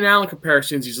getting Keenan Allen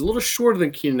comparisons. He's a little shorter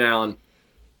than Keenan Allen,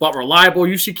 but reliable.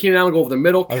 You see Keenan Allen go over the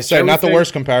middle. I would say not the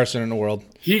worst comparison in the world.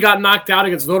 He got knocked out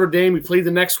against Notre Dame. He played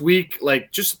the next week.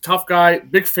 Like, just a tough guy.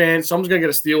 Big fan. Someone's going to get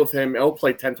a steal with him. He'll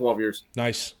play 10, 12 years.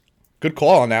 Nice. Good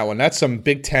call on that one. That's some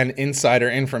Big Ten insider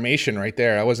information right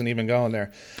there. I wasn't even going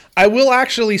there. I will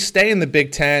actually stay in the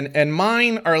Big Ten, and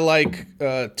mine are like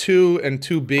 2 and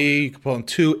 2B. You can put them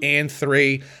 2 and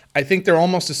 3. I think they're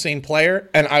almost the same player,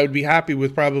 and I would be happy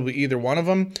with probably either one of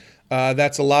them.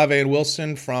 That's Olave and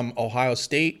Wilson from Ohio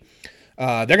State.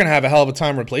 They're going to have a hell of a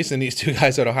time replacing these 2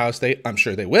 guys at Ohio State. I'm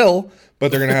sure they will, but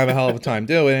they're going to have a hell of a time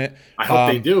doing it. I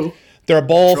hope they do. They're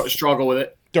both struggle with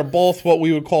it. They're both what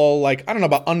we would call, like, I don't know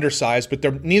about undersized,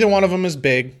 but neither one of them is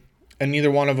big, and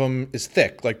neither one of them is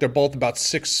thick. Like, they're both about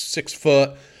 6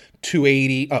 foot,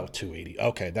 280. Oh, 280.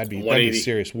 Okay, that'd be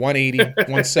serious. 180,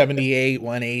 178,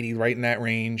 180, right in that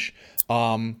range.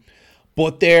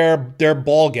 But they're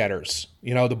ball getters.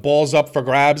 The ball's up for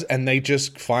grabs, and they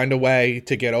just find a way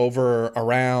to get over,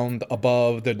 around,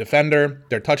 above the defender.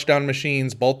 They're touchdown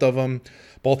machines, both of them.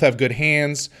 Both have good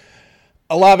hands.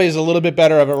 Olave is a little bit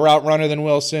better of a route runner than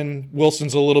Wilson.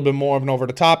 Wilson's a little bit more of an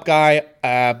over-the-top guy,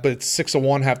 but it's 6 of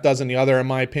one, half dozen the other, in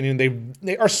my opinion.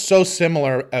 They are so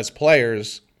similar as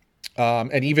players,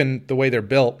 and even the way they're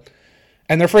built,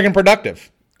 and they're friggin'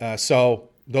 productive. So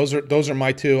those are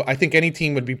my 2. I think any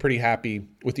team would be pretty happy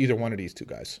with either one of these 2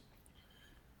 guys.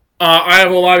 I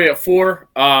have Olave at 4.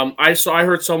 I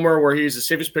heard somewhere where he's the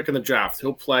safest pick in the draft.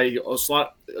 He'll play a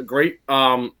slot,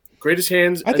 greatest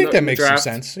hands. I think that makes some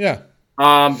sense. Yeah.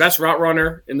 Best route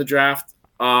runner in the draft.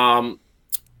 8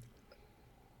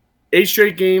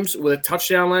 straight games with a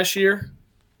touchdown last year,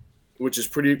 which is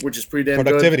pretty damn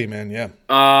productivity, good. Man. Yeah.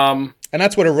 And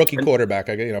that's what a rookie quarterback,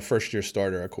 first year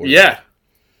starter, a quarterback. Yeah.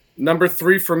 Number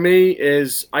 3 for me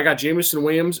is I got Jameson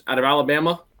Williams out of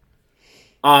Alabama,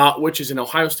 which is an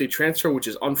Ohio State transfer, which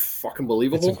is unfucking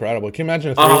believable. It's incredible. Can you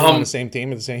imagine if they were on the same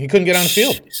team at the same? He couldn't get on the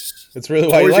field. That's really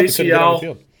why he left. He couldn't get on the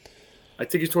field. I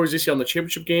think he's towards ACL in the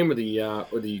championship game or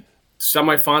the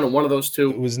semifinal, one of those 2.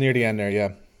 It was near the end there,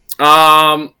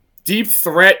 yeah. Deep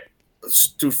threat,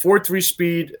 dude, 4.3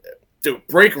 speed, dude,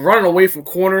 running away from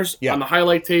corners on the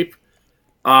highlight tape.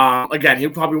 Again, he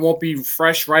probably won't be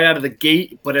fresh right out of the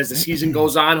gate, but as the season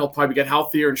goes on, he'll probably get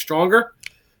healthier and stronger.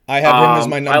 I have him as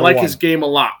my number 1. I like his game a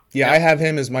lot. Yeah, I have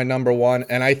him as my number 1,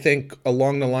 and I think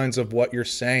along the lines of what you're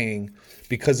saying,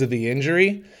 because of the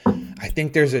injury, I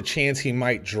think there's a chance he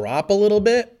might drop a little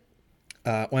bit.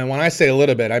 When I say a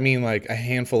little bit, I mean like a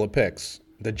handful of picks.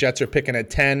 The Jets are picking at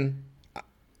 10.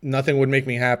 Nothing would make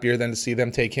me happier than to see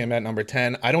them take him at number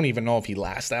 10. I don't even know if he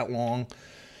lasts that long.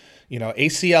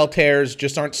 ACL tears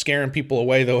just aren't scaring people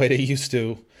away the way they used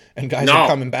to, and guys are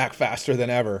coming back faster than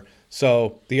ever.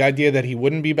 So the idea that he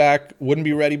wouldn't be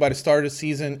ready by the start of the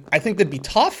season, I think that'd be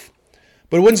tough,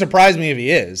 but it wouldn't surprise me if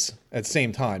he is at the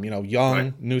same time. Young,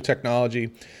 right. New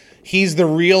technology. He's the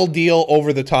real deal,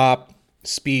 over the top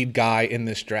speed guy in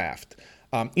this draft.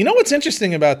 What's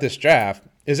interesting about this draft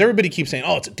is everybody keeps saying,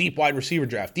 it's a deep wide receiver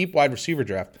draft.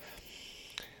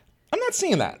 I'm not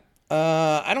seeing that.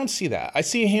 I don't see that. I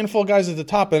see a handful of guys at the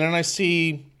top, and then I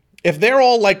see, if they're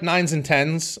all like 9s and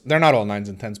 10s, they're not all 9s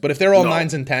and 10s, but if they're all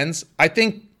 9s and 10s, I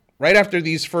think right after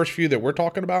these first few that we're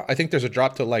talking about, I think there's a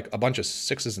drop to like a bunch of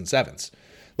 6s and 7s.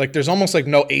 Like there's almost like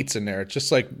no 8s in there. It's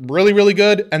just like really, really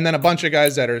good, and then a bunch of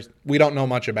guys that we don't know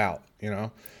much about, Yeah,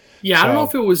 I don't know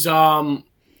if it was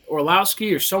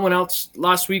Orlowski or someone else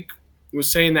last week was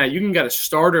saying that you can get a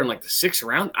starter in like the 6th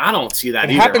round. I don't see that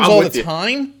either. It happens all the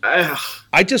time.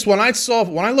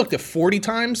 When I looked at 40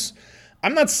 times,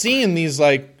 I'm not seeing these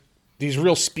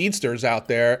real speedsters out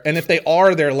there. And if they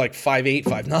are, they're like 5'8",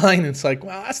 5'9". It's like,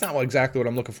 well, that's not exactly what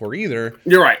I'm looking for either.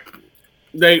 You're right.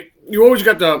 You always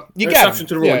got the exception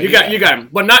to the rule. Yeah, you got them,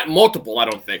 but not multiple, I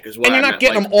don't think, is what. And you're not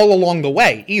getting them all along the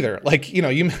way either. Like, you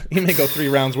may go 3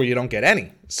 rounds where you don't get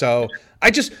any. So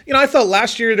I just, I thought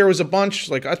last year there was a bunch,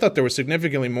 like I thought there was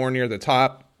significantly more near the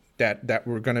top that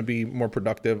were going to be more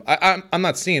productive. I'm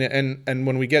not seeing it. And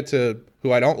when we get to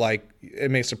who I don't like,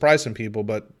 it may surprise some people,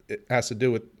 but it has to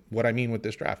do with what I mean with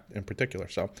this draft in particular.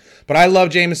 So, but I love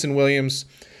Jameson Williams.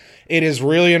 It is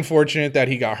really unfortunate that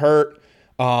he got hurt.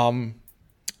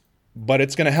 But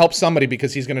it's going to help somebody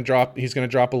because he's going to drop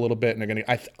a little bit, and they're going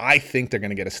to. I think they're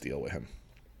going to get a steal with him.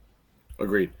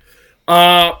 Agreed.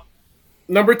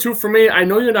 Number 2 for me. I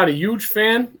know you're not a huge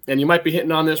fan, and you might be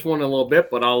hitting on this one a little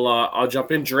bit, but I'll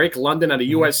jump in. Drake London out of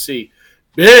USC,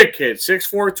 big kid, 6'4",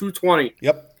 220.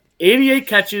 Yep. 88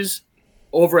 catches,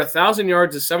 over 1,000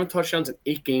 yards, and 7 touchdowns in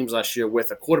 8 games last year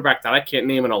with a quarterback that I can't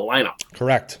name in a lineup.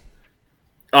 Correct.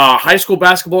 High school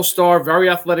basketball star, very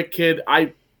athletic kid.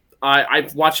 I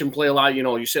watch him play a lot.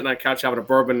 You're sitting on a couch having a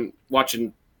bourbon,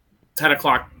 watching 10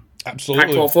 o'clock Absolutely.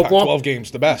 Pac-12 football. Pac-12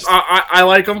 games, the best. I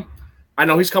like him. I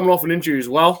know he's coming off an injury as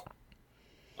well.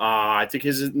 I think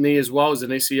his knee as well is an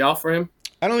ACL for him.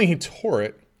 I don't think he tore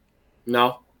it.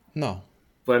 No.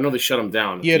 But I know they shut him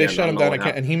down. Yeah, they shut him down,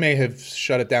 and he may have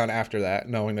shut it down after that,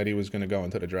 knowing that he was going to go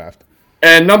into the draft.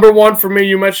 And number 1 for me,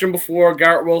 you mentioned before,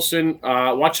 Garrett Wilson.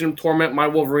 Watching him torment my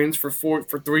Wolverines for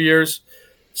 3 years.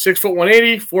 6',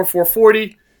 180, 4'4",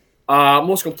 40.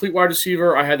 Most complete wide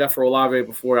receiver. I had that for Olave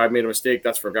before I made a mistake.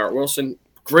 That's for Garrett Wilson.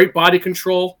 Great body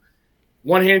control.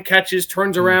 One-hand catches,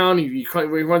 turns around. He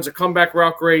runs a comeback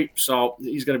route great. So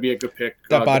he's going to be a good pick.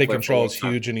 That body control is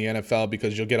huge in the NFL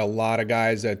because you'll get a lot of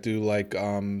guys that do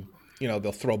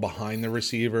they'll throw behind the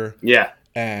receiver. Yeah.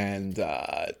 And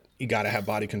you got to have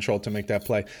body control to make that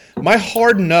play. My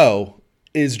hard no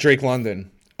is Drake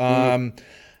London.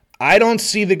 I don't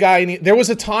see the guy. There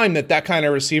was a time that kind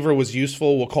of receiver was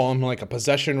useful. We'll call him like a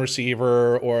possession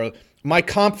receiver, or my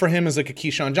comp for him is like a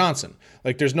Keyshawn Johnson.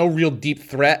 Like there's no real deep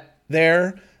threat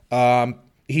there.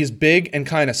 He's big and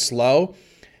kind of slow.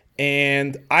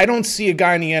 And I don't see a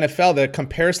guy in the NFL that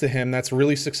compares to him that's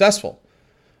really successful.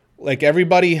 Like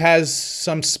everybody has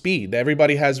some speed.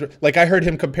 Everybody has, like I heard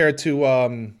him compared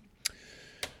to,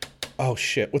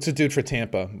 what's the dude for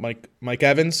Tampa? Mike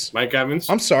Evans? Mike Evans?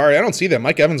 I'm sorry, I don't see that.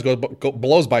 Mike Evans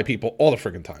blows by people all the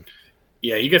freaking time.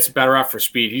 Yeah, he gets better out for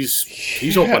speed.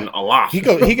 He's open a lot. He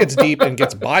gets deep and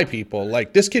gets by people.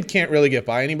 Like this kid can't really get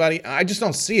by anybody. I just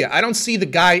don't see it. I don't see the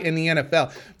guy in the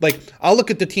NFL. Like I'll look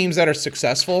at the teams that are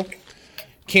successful.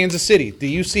 Kansas City. Do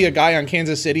you see a guy on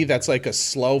Kansas City that's like a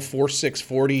slow 4.6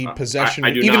 40 possession?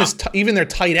 I do even not. Even their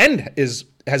tight end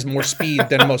has more speed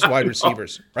than most wide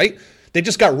receivers, right? They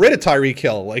just got rid of Tyreek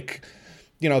Hill. Like,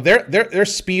 they're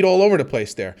speed all over the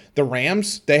place there. The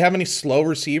Rams, they have any slow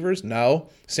receivers? No.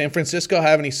 San Francisco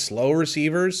have any slow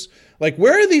receivers? Like,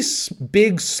 where are these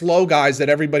big, slow guys that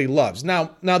everybody loves?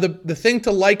 Now the thing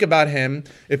to like about him,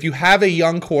 if you have a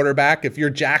young quarterback, if you're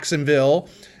Jacksonville,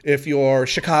 if you're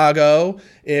Chicago,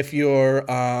 if you're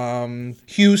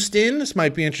Houston, this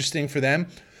might be interesting for them.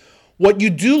 What you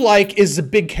do like is the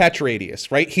big catch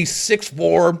radius, right? He's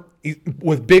 6'4",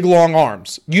 with big, long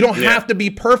arms. You don't have to be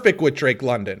perfect with Drake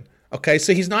London, okay?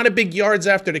 So he's not a big yards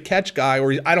after the catch guy,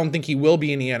 or I don't think he will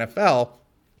be in the NFL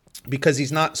because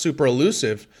he's not super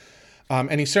elusive,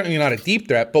 and he's certainly not a deep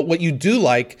threat. But what you do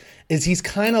like is he's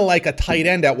kind of like a tight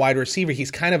end at wide receiver. He's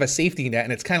kind of a safety net,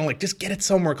 and it's kind of like just get it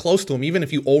somewhere close to him. Even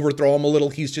if you overthrow him a little,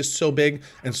 he's just so big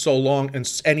and so long,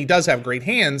 and he does have great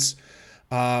hands.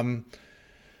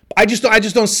 I just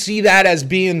don't see that as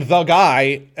being the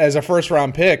guy as a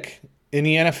first-round pick in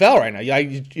the NFL right now.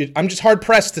 I'm just hard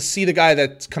pressed to see the guy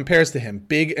that compares to him,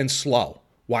 big and slow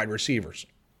wide receivers.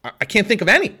 I can't think of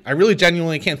any. I really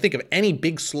genuinely can't think of any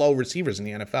big, slow receivers in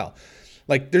the NFL.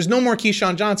 Like, there's no more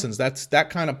Keyshawn Johnsons. That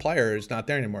kind of player is not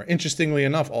there anymore. Interestingly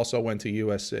enough, also went to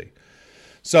USC.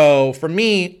 So for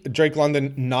me, Drake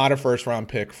London, not a first-round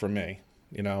pick for me.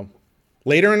 You know,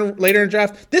 later in the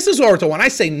draft, this is where when I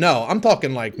say no, I'm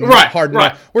talking like hard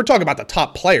no. We're talking about the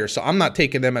top players, so I'm not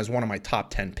taking them as one of my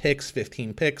top 10 picks,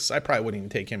 15 picks. I probably wouldn't even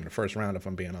take him in the first round if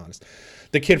I'm being honest.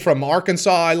 The kid from Arkansas,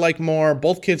 I like more.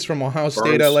 Both kids from Ohio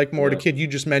State, I like more. Yeah. The kid you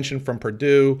just mentioned from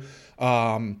Purdue.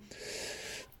 And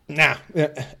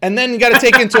then you got to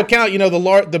take into account, you know,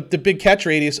 the big catch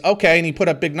radius. Okay, and he put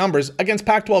up big numbers against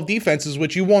Pac-12 defenses,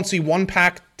 which you won't see one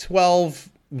Pac-12,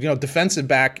 you know, defensive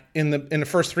back in the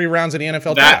first 3 rounds of the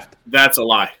NFL draft. That's a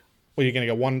lie. Well, you're gonna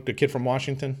get the kid from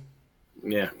Washington.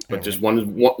 Yeah, but just one's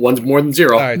more than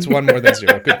 0. All right, it's 1 more than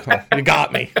 0. Good call. You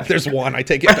got me. If there's 1, I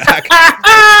take it back.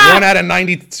 1 out of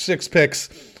 96 picks.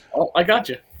 Oh, I got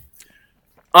you.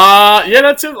 Yeah,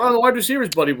 that's it on the wide receivers,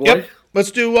 buddy boy. Yep.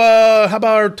 Let's do, how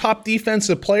about our top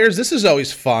defensive players? This is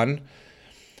always fun.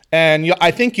 And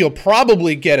I think you'll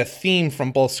probably get a theme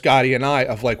from both Scotty and I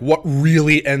of, like, what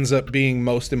really ends up being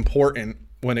most important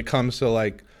when it comes to,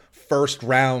 like,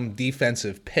 first-round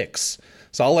defensive picks.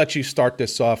 So I'll let you start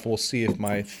this off. We'll see if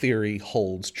my theory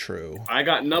holds true. I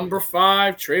got number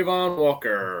 5, Travon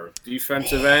Walker,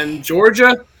 defensive end,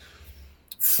 Georgia.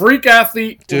 Freak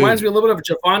athlete. Dude. Reminds me a little bit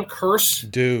of Javon Curse.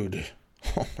 Dude.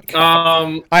 Oh my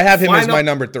God. I have him as my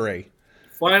number 3.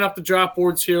 Flying up the draft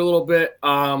boards here a little bit.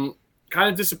 Kind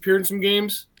of disappeared in some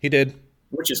games. He did.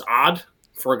 Which is odd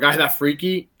for a guy that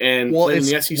freaky and playing in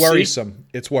the SEC. Worrisome.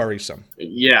 It's worrisome.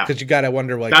 Yeah. Because you got to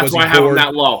wonder, like, that's why I have him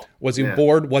that low. Was he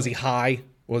bored? Was he high?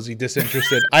 Was he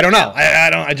disinterested? I don't know.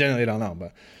 I genuinely don't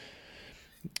know.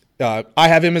 But I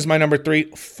have him as my number 3.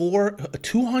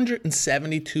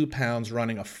 272 pounds,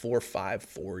 running a 4.5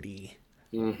 40.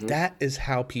 Mm-hmm. That is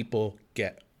how people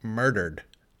get murdered.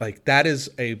 Like, that is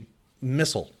a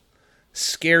missile.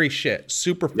 Scary shit.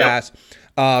 Super fast.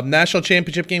 Yep. National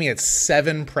championship game, he had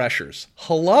 7 pressures.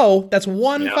 Hello? That's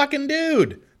one fucking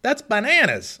dude. That's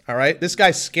bananas. All right? This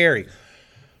guy's scary.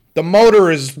 The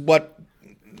motor is what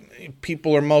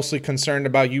people are mostly concerned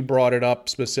about. You brought it up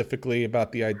specifically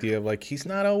about the idea of, like, he's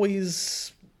not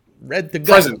always red to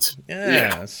go. Present.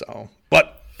 Yeah. So,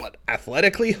 but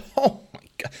athletically, oh my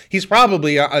God. He's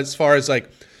probably, as far as, like,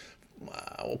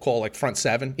 we'll call it, like, front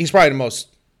 7, he's probably the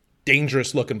most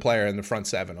dangerous looking player in the front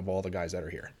 7 of all the guys that are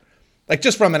here. Like,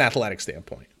 just from an athletic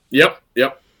standpoint. Yep.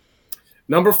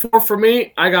 Number 4 for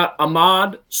me, I got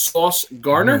Ahmad Sauce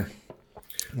Gardner,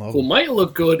 who might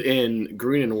look good in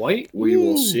green and white. We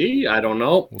will see. I don't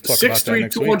know.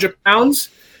 6'3", 200 pounds.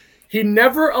 He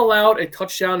never allowed a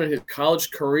touchdown in his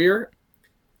college career.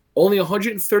 Only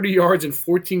 130 yards in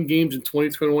 14 games in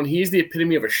 2021. He's the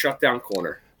epitome of a shutdown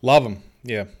corner. Love him.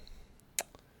 Yeah.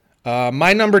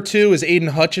 My number 2 is Aiden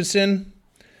Hutchinson.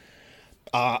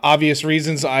 Obvious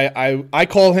reasons. I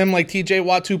call him like TJ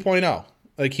Watt 2.0.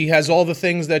 Like, he has all the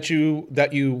things that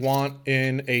you want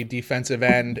in a defensive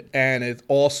end, and it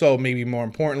also, maybe more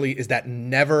importantly, is that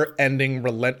never-ending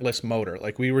relentless motor.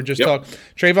 Like we were just talking,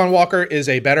 Travon Walker is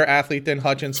a better athlete than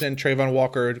Hutchinson. Travon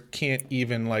Walker can't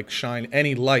even, like, shine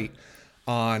any light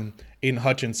on Aiden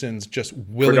Hutchinson's just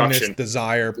willingness,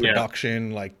 desire,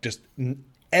 production, like, just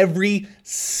every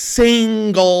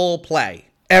single play,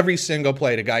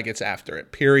 the guy gets after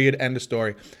it. Period. End of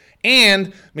story.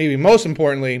 And maybe most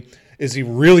importantly, is he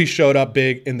really showed up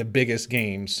big in the biggest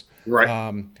games.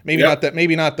 Right.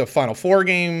 Maybe not the Final Four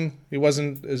game. He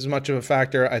wasn't as much of a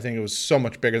factor. I think it was so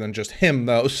much bigger than just him,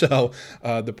 though. So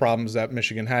the problems that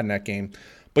Michigan had in that game.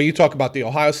 But you talk about the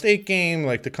Ohio State game,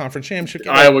 like the conference championship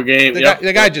game. Iowa game.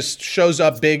 The guy just shows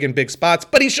up big in big spots,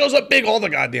 but he shows up big all the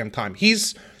goddamn time.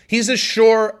 He's as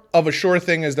sure of a sure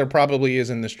thing as there probably is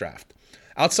in this draft.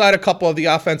 Outside a couple of the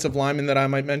offensive linemen that I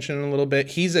might mention in a little bit,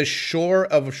 he's as sure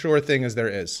of a sure thing as there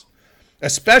is.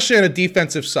 Especially on a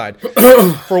defensive side.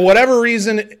 For whatever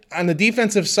reason, on the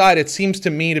defensive side, it seems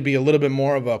to me to be a little bit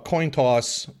more of a coin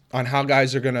toss on how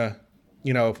guys are going to,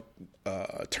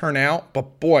 turn out.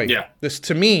 But boy, this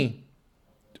to me,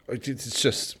 it's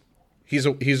just he's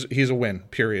a win.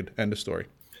 Period. End of story.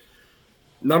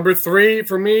 Number 3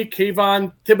 for me,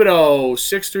 Kayvon Thibodeau,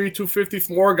 6'3", 250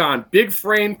 from Oregon. Big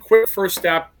frame, quick first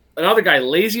step. Another guy,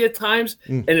 lazy at times,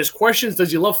 and his questions, does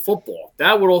he love football?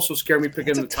 That would also scare me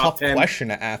picking in the top 10. That's a tough question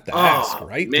to have to ask,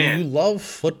 right? Man. Do you love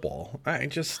football? I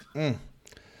just Go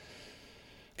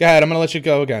ahead, I'm going to let you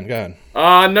go again. Go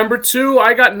ahead. Number 2,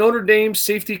 I got Notre Dame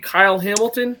safety Kyle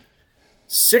Hamilton,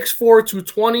 6'4",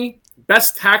 220,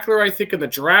 best tackler, I think, in the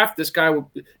draft. This guy,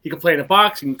 he can play in the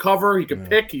box, he can cover, he can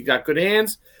pick, he got good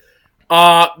hands.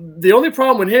 The only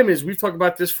problem with him is, we've talked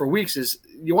about this for weeks, is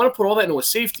you want to put all that into a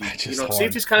safety.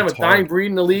 Safety's kind of a dying breed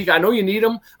in the league. I know you need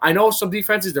them. I know some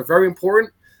defenses, they're very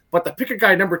important, but to pick a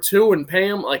guy number 2 and pay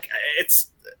him, like,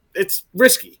 it's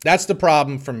risky. That's the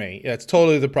problem for me. Yeah, it's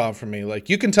totally the problem for me. Like,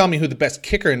 you can tell me who the best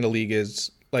kicker in the league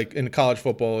is, like in college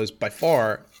football, is by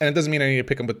far, and it doesn't mean I need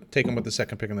to take him with the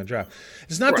second pick in the draft.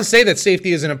 It's not to say that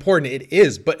safety isn't important. It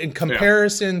is, but in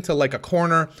comparison to like a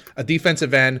corner, a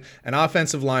defensive end, an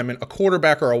offensive lineman, a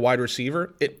quarterback, or a wide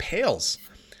receiver, it pales.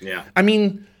 Yeah. I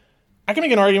mean, I can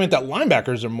make an argument that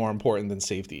linebackers are more important than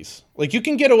safeties. Like, you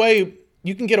can get away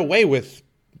with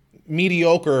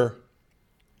mediocre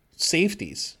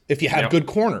safeties if you have good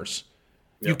corners.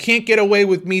 You can't get away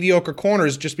with mediocre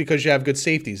corners just because you have good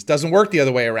safeties. Doesn't work the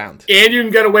other way around. And you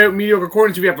can get away with mediocre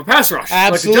corners if you have a pass rush.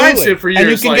 Absolutely. Like the Giants did for years.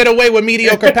 And you can get away with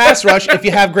mediocre pass rush if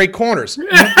you have great corners.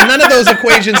 None of those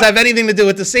equations have anything to do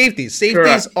with the safeties.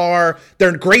 Safeties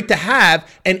they're great to have.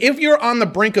 And if you're on the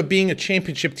brink of being a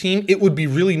championship team, it would be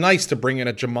really nice to bring in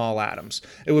a Jamal Adams.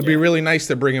 It would be really nice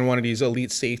to bring in one of these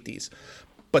elite safeties.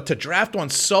 But to draft one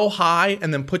so high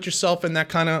and then put yourself in that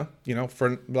kind of,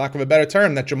 for lack of a better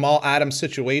term, that Jamal Adams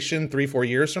situation 3-4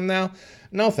 years from now,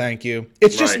 no, thank you.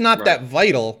 It's just not that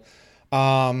vital.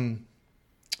 It's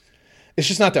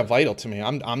just not that vital to me.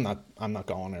 I'm not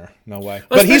going there. No way.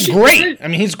 But he's great. I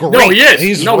mean, he's great. No, he is.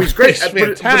 He's great. He's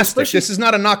fantastic. This is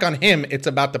not a knock on him. It's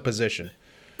about the position.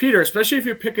 Peter, especially if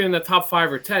you're picking in the top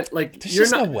 5 or 10, like,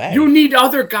 there's no way. You need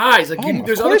other guys. Like,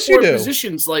 there's other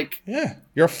positions. Like,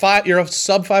 you're a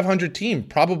sub 500 team,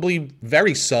 probably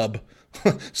very sub.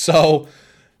 So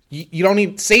you don't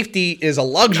need safety. Is a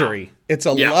luxury. No. It's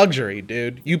a luxury,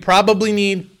 dude. You probably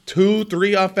need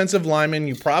 2-3 offensive linemen.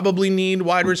 You probably need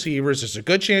wide receivers. There's a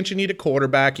good chance you need a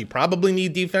quarterback. You probably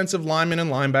need defensive linemen and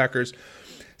linebackers.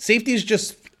 Safety is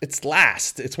just it's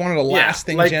last. It's one of the last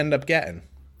things you end up getting.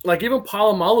 Like, even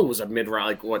Palomalu was a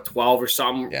mid-round, like, 12 or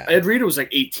something. Yeah. Ed Reed was,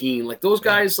 18. Like, those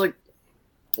guys,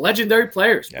 legendary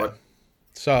players. Yeah. But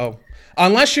so,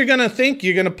 unless you're going to think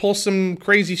you're going to pull some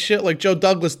crazy shit like Joe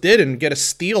Douglas did and get a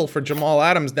steal for Jamal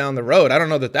Adams down the road, I don't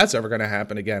know that that's ever going to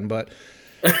happen again. But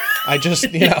I just,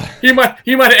 he might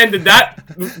have ended that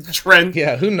trend.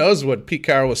 Yeah, who knows what Pete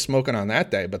Carroll was smoking on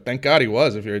that day. But thank God he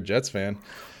was, if you're a Jets fan.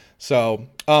 So,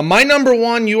 my number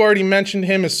 1, you already mentioned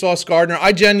him, is Sauce Gardner.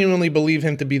 I genuinely believe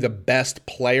him to be the best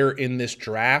player in this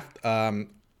draft.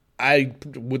 I'm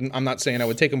not saying I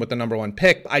would take him with the number 1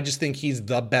 pick. I just think he's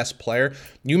the best player.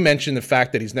 You mentioned the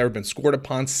fact that he's never been scored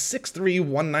upon. 6'3",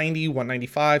 190,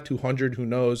 195, 200, who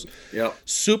knows? Yep.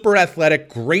 Super athletic,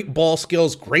 great ball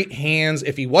skills, great hands.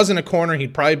 If he wasn't a corner,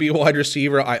 he'd probably be a wide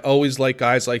receiver. I always like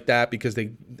guys like that because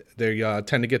they tend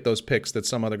to get those picks that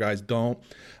some other guys don't.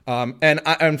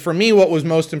 And for me, what was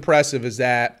most impressive is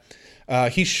that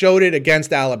he showed it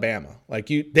against Alabama. Like,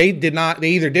 they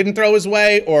either didn't throw his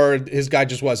way or his guy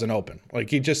just wasn't open. Like,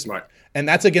 he just, and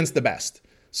that's against the best.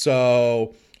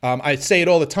 So I say it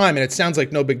all the time, and it sounds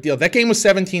like no big deal. That game was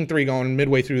 17-3 going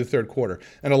midway through the third quarter,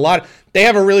 and they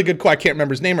have a really good. I can't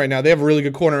remember his name right now. They have a really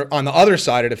good corner on the other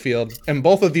side of the field, and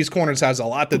both of these corners has a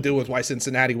lot to do with why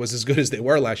Cincinnati was as good as they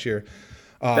were last year.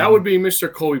 That would be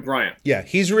Mr. Kobe Bryant. Yeah,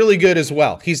 he's really good as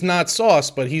well. He's not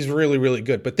Sauce, but he's really, really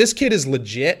good. But this kid is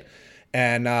legit,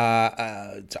 and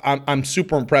I'm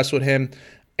super impressed with him.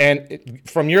 And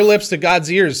from your lips to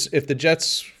God's ears, if the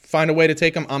Jets find a way to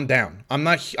take him, I'm down.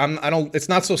 It's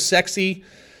not so sexy,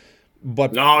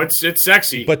 but no, it's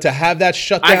sexy. But to have that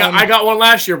shutdown, I got one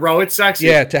last year, bro. It's sexy.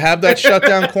 Yeah, to have that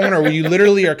shutdown corner where you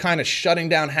literally are kind of shutting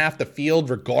down half the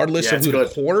field, regardless of who the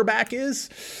quarterback is.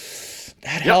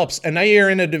 That helps. And now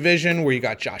you're in a division where you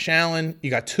got Josh Allen,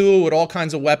 you got Tua with all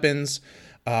kinds of weapons.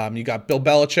 You got Bill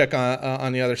Belichick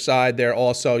on the other side there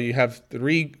also. You have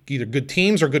 3 either good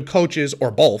teams or good coaches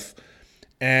or both.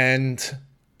 And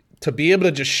to be able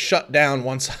to just shut down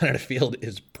one side of the field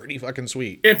is pretty fucking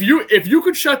sweet. If you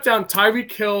could shut down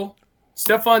Tyreek Hill,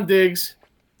 Stephon Diggs,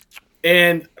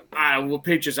 and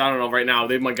Patriots, I don't know right now.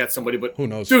 They might get somebody, but who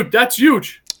knows? Dude, that's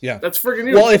huge. Yeah. That's freaking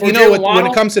huge. Well, if you know when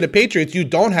it comes to the Patriots, you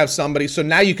don't have somebody, so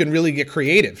now you can really get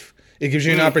creative. It gives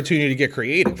you an opportunity to get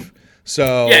creative.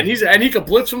 So yeah, and he can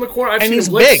blitz from the corner. And he's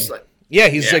big. Yeah,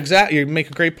 he's exactly. You make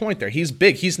a great point there. He's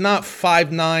big. He's not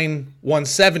 5'9",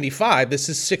 175. This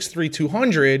is 6'3",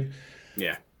 200.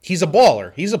 Yeah. He's a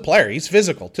baller. He's a player. He's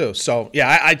physical too. So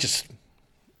yeah, I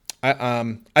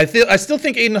still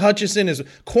think Aiden Hutchinson is.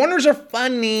 Corners are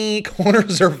funny.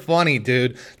 Corners are funny,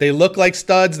 dude. They look like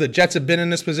studs. The Jets have been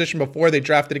in this position before. They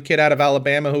drafted a kid out of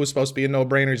Alabama who was supposed to be a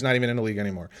no-brainer. He's not even in the league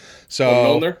anymore. So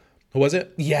Milner? Who was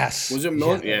it? Yes. Was it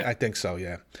Milner? Yeah, I think so.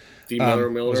 Yeah. Miller.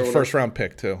 It was a first-round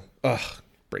pick, too. Ugh,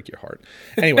 break your heart.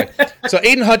 Anyway, so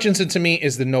Aiden Hutchinson, to me,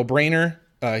 is the no-brainer.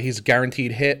 He's a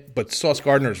guaranteed hit, but Sauce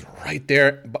Gardner's right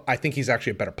there. But I think he's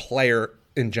actually a better player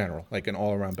in general, like an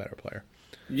all-around better player.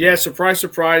 Yeah, surprise,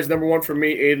 surprise. Number one for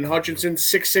me, Aiden Hutchinson,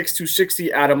 6'6",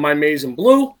 260 out of my maize and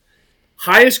blue.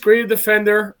 Highest graded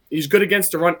defender. He's good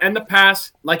against the run and the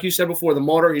pass. Like you said before, the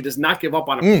motor, he does not give up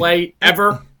on a play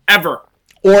ever.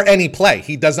 Or any play.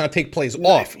 He does not take plays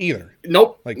off either.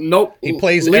 Nope. He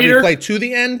plays every play to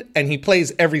the end, and he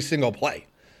plays every single play.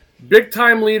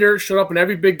 Big-time leader, showed up in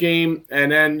every big game.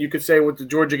 And then you could say with the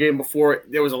Georgia game before,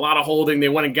 there was a lot of holding. They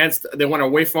went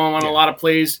away from him on a lot of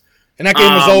plays. And that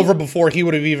game was over before he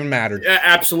would have even mattered. Yeah,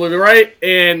 absolutely right.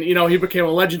 And, he became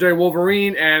a legendary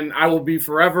Wolverine, and I will be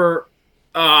forever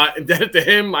indebted to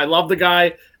him. I love the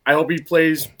guy. I hope he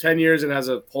plays 10 years and has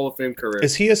a Hall of Fame career.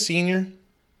 Is he a senior?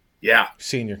 Yeah.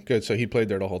 Senior. Good. So he played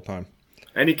there the whole time.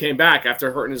 And he came back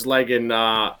after hurting his leg in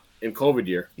COVID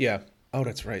year. Yeah. Oh,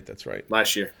 that's right.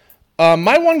 Last year.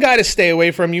 My one guy to stay away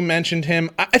from, you mentioned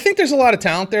him. I think there's a lot of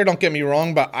talent there, don't get me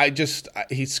wrong, but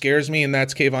he scares me, and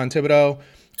that's Kayvon Thibodeau.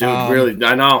 Dude, really,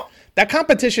 I know. That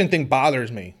competition thing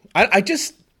bothers me. I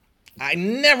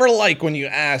never like when you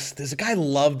ask, does a guy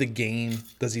love the game?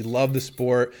 Does he love the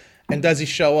sport? And does he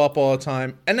show up all the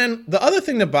time? And then the other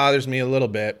thing that bothers me a little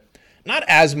bit, not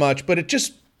as much, but it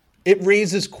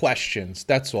raises questions,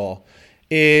 that's all,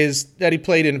 is that he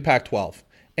played in the Pac-12.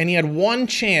 And he had one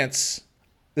chance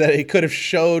that he could have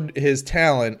showed his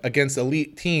talent against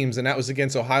elite teams, and that was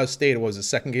against Ohio State. It was the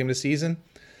second game of the season.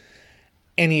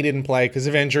 And he didn't play because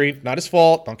of injury. Not his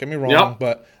fault, don't get me wrong. Yep.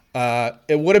 But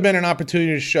it would have been an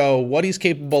opportunity to show what he's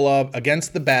capable of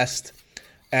against the best,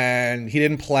 and he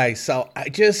didn't play. So I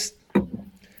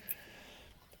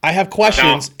have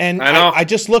questions, and I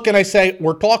just look and I say,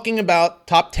 we're talking about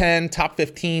top 10, top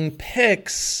 15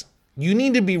 picks. You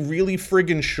need to be really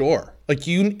friggin' sure.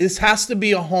 This has to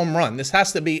be a home run. This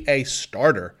has to be a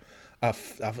starter, a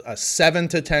 7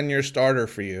 to 10 year starter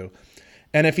for you.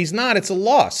 And if he's not, it's a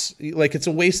loss. It's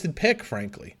a wasted pick,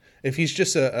 frankly. If he's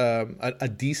just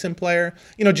a decent player,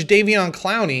 Jadeveon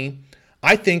Clowney,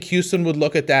 I think Houston would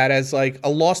look at that as like a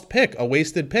lost pick, a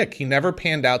wasted pick. He never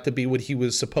panned out to be what he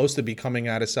was supposed to be coming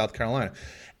out of South Carolina.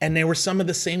 And there were some of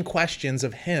the same questions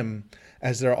of him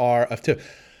as there are of Thibodeau.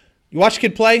 You watch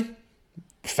kid play,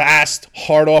 fast,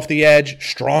 hard off the edge,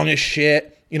 strong as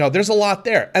shit. There's a lot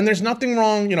there. And there's nothing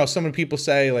wrong. Some of the people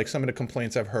say, like some of the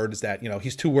complaints I've heard is that,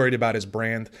 he's too worried about his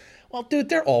brand. Well, dude,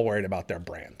 they're all worried about their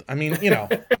brand. I mean,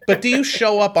 but do you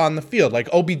show up on the field? Like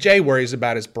OBJ worries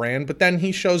about his brand, but then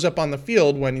he shows up on the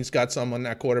field when he's got someone,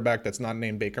 that quarterback that's not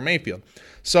named Baker Mayfield.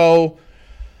 So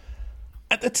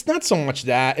it's not so much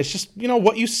that. It's just,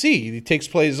 what you see. He takes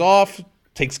plays off,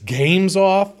 takes games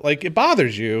off. Like, it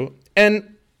bothers you.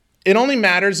 And it only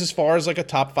matters as far as like a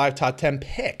top 5, top 10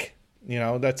 pick.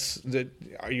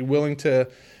 Are you willing to,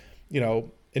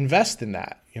 invest in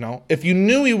that? If you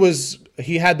knew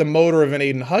he had the motor of an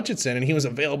Aiden Hutchinson and he was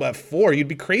available at 4, you'd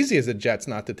be crazy as the Jets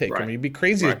not to take him. You'd be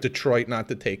crazy as Detroit not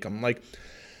to take him. Like,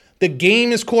 the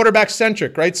game is quarterback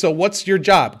centric, right? So what's your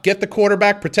job? Get the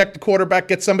quarterback, protect the quarterback,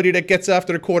 get somebody that gets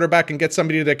after the quarterback, and get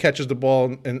somebody that catches the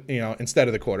ball, and instead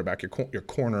of the quarterback, your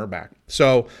cornerback.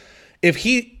 So if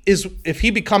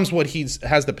he becomes what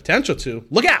has the potential to,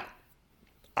 look out.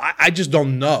 I just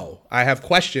don't know. I have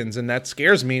questions, and that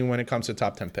scares me when it comes to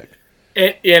top 10 pick.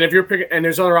 And if you're picking, and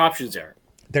there's other options there.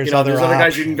 There's other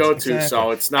guys you can go to,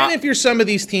 so it's not. And if you're some of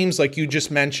these teams like you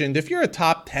just mentioned, if you're a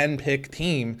top 10 pick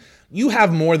team, you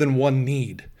have more than one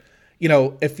need.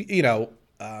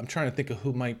 I'm trying to think of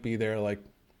who might be there, like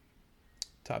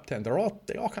top 10. They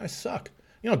all kind of suck.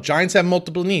 Giants have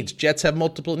multiple needs. Jets have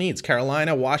multiple needs.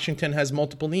 Carolina, Washington has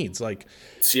multiple needs. Like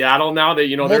Seattle now,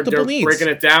 they're breaking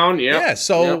it down. Yeah.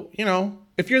 So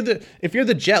if you're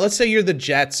the Jet, let's say you're the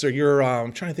Jets, or you're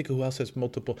I'm trying to think of who else has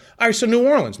multiple. All right, so New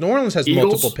Orleans has Eagles.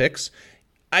 Multiple picks.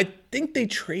 I think they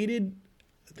traded.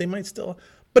 They might still,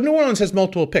 but New Orleans has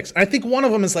multiple picks. I think one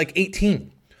of them is like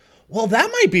 18. Well, that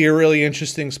might be a really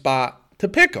interesting spot to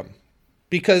pick them,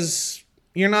 because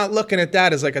you're not looking at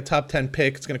that as like a top 10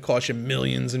 pick. It's going to cost you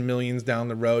millions and millions down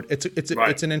the road. It's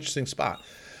an interesting spot.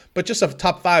 But just a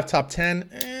top 5, top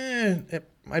 10,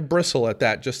 I bristle at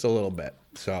that just a little bit.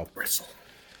 So bristle.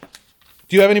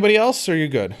 Do you have anybody else, or are you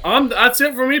good? That's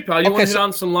it for me, pal. You want to hit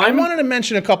on some linemen? I wanted to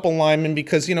mention a couple linemen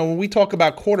because, when we talk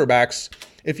about quarterbacks,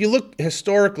 if you look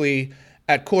historically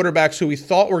at quarterbacks who we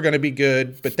thought were going to be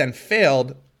good but then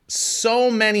failed,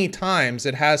 so many times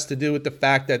it has to do with the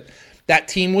fact that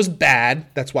team was bad.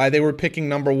 That's why they were picking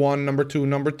number 1, number 2,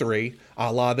 number 3,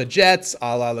 a la the Jets,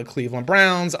 a la the Cleveland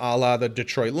Browns, a la the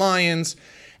Detroit Lions.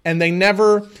 And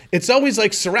it's always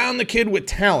like surround the kid with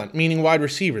talent, meaning wide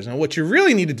receivers. And what you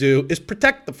really need to do is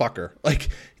protect the fucker. Like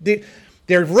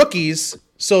they're rookies,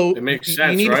 so it makes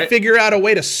sense, you need to figure out a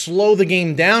way to slow the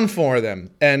game down for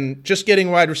them. And just getting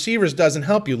wide receivers doesn't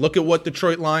help you. Look at what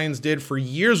Detroit Lions did for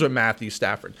years with Matthew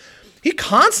Stafford. He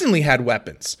constantly had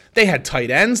weapons. They had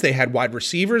tight ends, they had wide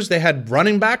receivers, they had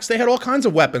running backs, they had all kinds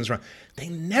of weapons. They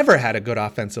never had a good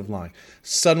offensive line.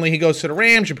 Suddenly he goes to the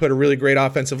Rams, you put a really great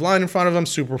offensive line in front of him,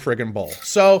 Super friggin' Bowl.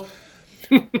 So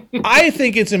I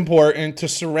think it's important to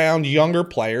surround younger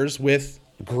players with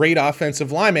great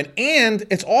offensive linemen, and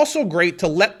it's also great to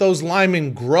let those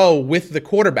linemen grow with the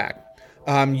quarterback.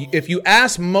 If you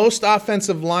ask most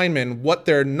offensive linemen what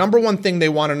their number one thing they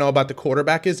want to know about the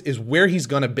quarterback is where he's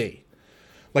going to be.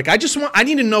 Like, I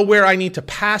need to know where I need to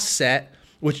pass set,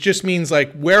 which just means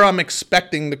like where I'm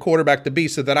expecting the quarterback to be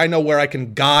so that I know where I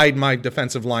can guide my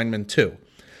defensive lineman to.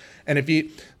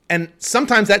 And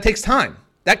sometimes that takes time.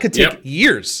 That could take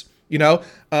years.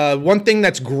 One thing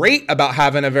that's great about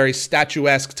having a very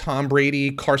statuesque Tom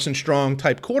Brady, Carson Strong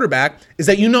type quarterback is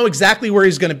that you know exactly where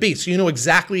he's going to be. So you know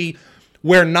exactly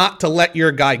where not to let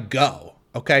your guy go,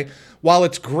 okay? While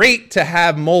it's great to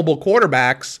have mobile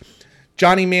quarterbacks,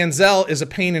 Johnny Manziel is a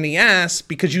pain in the ass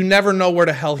because you never know where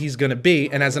the hell he's going to be.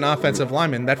 And as an offensive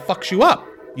lineman, that fucks you up.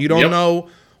 You don't know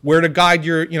where to guide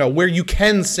where you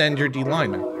can send your D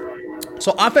lineman.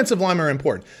 So offensive linemen are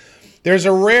important. There's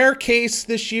a rare case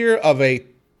this year of a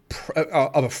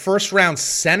first-round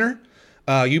center.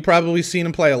 You probably seen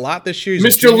him play a lot this year.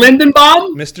 Mr.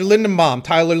 Lindenbaum? Mr. Lindenbaum,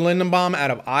 Tyler Lindenbaum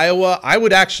out of Iowa. I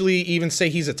would actually even say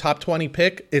he's a top 20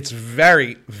 pick. It's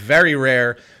very, very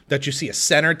rare that you see a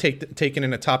center taken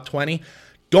in a top 20.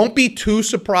 Don't be too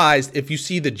surprised if you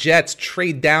see the Jets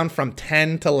trade down from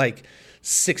 10 to like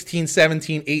 16,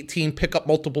 17, 18, pick up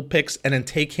multiple picks, and then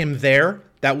take him there.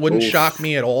 That wouldn't shock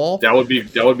me at all. That would be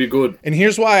good. And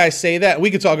here's why I say that.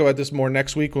 We could talk about this more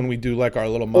next week when we do like our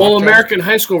little mock All-American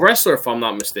high school wrestler, if I'm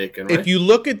not mistaken. Right? If you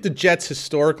look at the Jets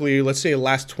historically, let's say the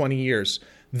last 20 years,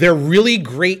 they're really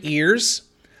great years.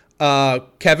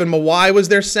 Kevin Mawai was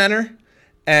their center,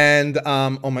 and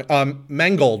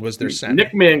Mangold was their center.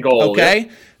 Nick Mangold. Okay?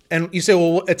 Yeah. And you say,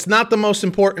 well, it's not the most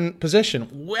important position.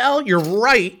 Well, you're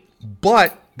right,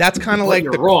 but that's kind of like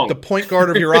the point guard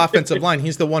of your offensive line.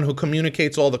 He's the one who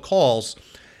communicates all the calls,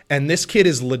 and this kid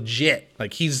is legit.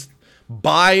 Like, he's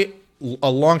by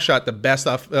a long shot the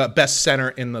best center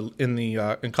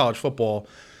in college football.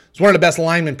 He's one of the best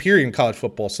linemen, period, in college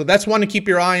football. So that's one to keep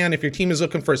your eye on. If your team is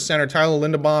looking for a center, Tyler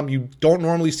Lindenbaum, you don't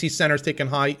normally see centers taken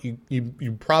high.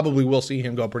 You probably will see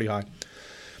him go pretty high.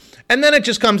 And then it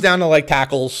just comes down to like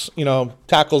tackles.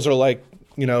 Tackles are like,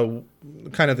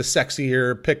 kind of the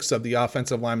sexier picks of the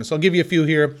offensive linemen. So I'll give you a few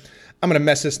here. I'm going to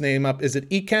mess this name up. Is it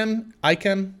Ikem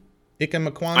Ekwonu?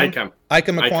 Ikem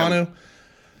Ekwonu.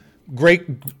 Great.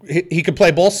 He could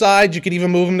play both sides. You could even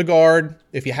move him to guard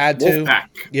if you had to. Wolfpack.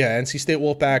 Yeah, NC State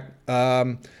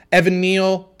Wolfpack. Evan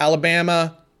Neal,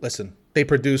 Alabama. Listen, they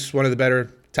produce one of the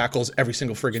better tackles every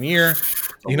single friggin' year.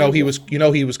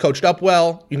 He was coached up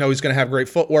well. He's going to have great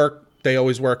footwork. They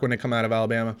always work when they come out of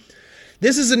Alabama.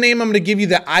 This is a name I'm going to give you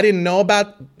that I didn't know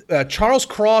about. Charles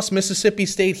Cross, Mississippi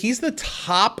State. He's the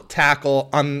top tackle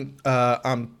on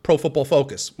Pro Football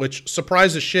Focus, which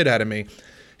surprised the shit out of me.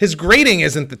 His grading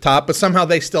isn't the top, but somehow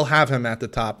they still have him at the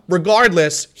top.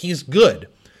 Regardless, he's good.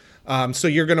 So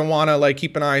you're going to want to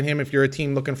keep an eye on him if you're a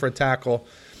team looking for a tackle.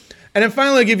 And then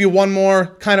finally, I'll give you one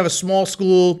more, kind of a small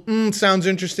school. Sounds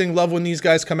interesting. Love when these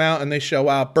guys come out and they show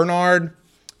out. Bernard.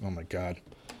 Oh, my God.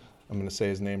 I'm going to say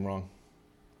his name wrong.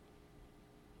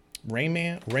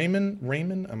 Raymond?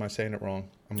 Am I saying it wrong?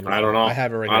 I don't know. I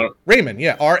have it right here. Raymond,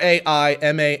 yeah.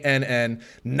 Raimann.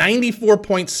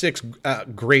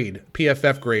 94.6 grade,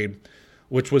 PFF grade,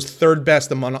 which was third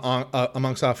best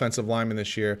amongst offensive linemen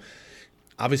this year.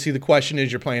 Obviously, the question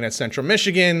is you're playing at Central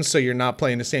Michigan, so you're not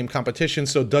playing the same competition.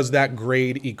 So does that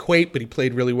grade equate? But he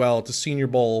played really well at the Senior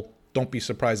Bowl. Don't be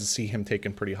surprised to see him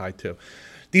taken pretty high, too.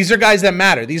 These are guys that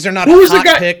matter. These are not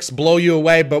hot picks, blow you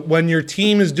away. But when your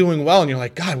team is doing well and you're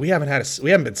like, God, we haven't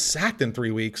been sacked in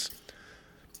 3 weeks.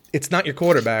 It's not your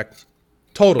quarterback.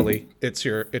 Totally, it's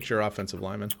your offensive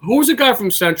lineman. Who was the guy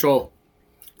from Central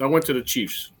that went to the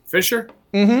Chiefs? Fisher?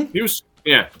 Mm-hmm. He was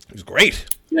great.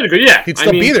 Yeah. He'd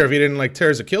still be there if he didn't tear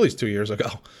his Achilles 2 years ago.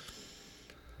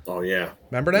 Oh yeah.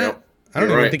 Remember that? Yep. I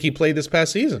don't even think he played this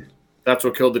past season. That's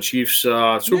what killed the Chiefs'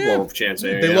 Super Bowl chance.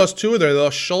 They lost two of their. They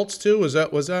lost Schultz too. Was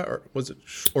that or was it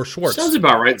Schwartz? Sounds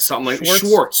about right. Something like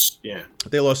Schwartz. Yeah.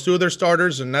 They lost two of their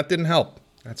starters, and that didn't help.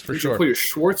 That's for sure. Put your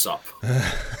Schwartz up.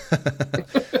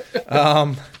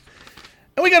 And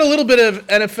we got a little bit of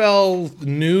NFL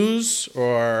news,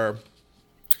 or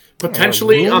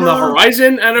potentially on the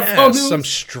horizon. NFL news. Some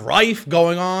strife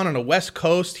going on the West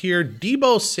Coast here.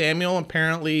 Deebo Samuel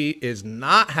apparently is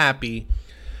not happy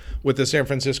with the San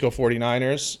Francisco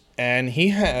 49ers, and he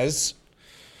has,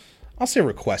 I'll say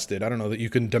requested. I don't know that you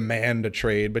can demand a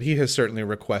trade, but he has certainly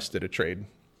requested a trade.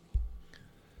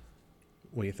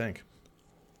 What do you think?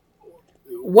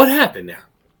 What happened there?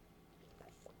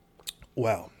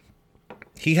 Well,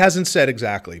 he hasn't said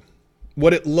exactly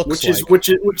what it looks like. Which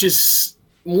is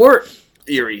more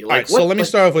eerie. All right, so let me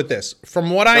start off with this. From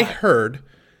what I heard,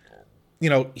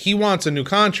 he wants a new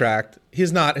contract.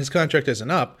 His contract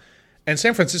isn't up, and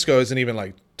San Francisco isn't even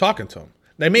like talking to him.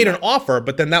 They made an offer,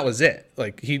 but then that was it.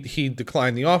 Like he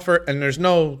declined the offer, and there's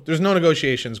no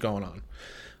negotiations going on.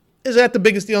 Is that the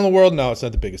biggest deal in the world? No, it's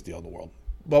not the biggest deal in the world.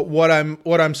 But what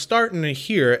I'm starting to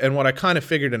hear, and what I kind of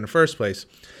figured in the first place,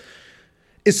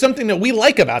 is something that we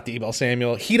like about Deebo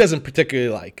Samuel. He doesn't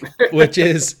particularly like, which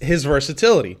is his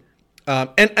versatility.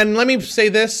 And let me say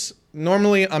this.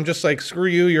 Normally, I'm just like, screw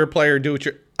you, you're a player, do what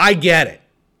you're... I get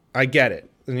it,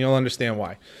 and you'll understand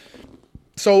why.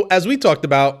 So, as we talked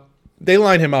about, they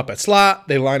line him up at slot,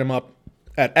 they line him up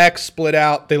at X, split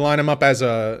out, they line him up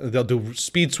they'll do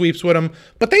speed sweeps with him,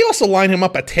 but they also line him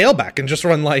up at tailback and just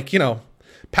run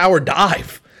power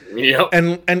dive. Yep.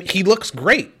 And he looks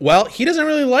great. Well, he doesn't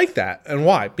really like that. And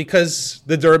why? Because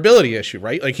the durability issue,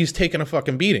 right? Like, he's taking a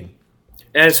fucking beating.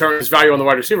 And it's hurt his value on the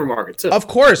wide receiver market, too. Of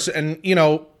course. And,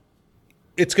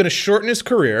 it's going to shorten his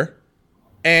career.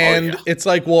 And it's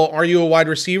like, well, are you a wide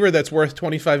receiver that's worth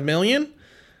 $25 million?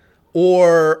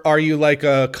 Or are you like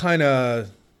a kind of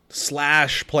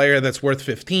slash player that's worth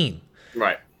 15?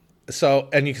 Right. So,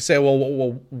 and you can say,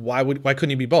 well, why couldn't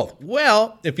he be both?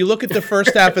 Well, if you look at the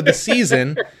first half of the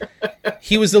season,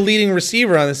 he was the leading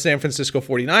receiver on the San Francisco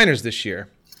 49ers this year.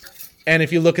 And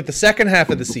if you look at the second half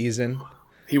of the season,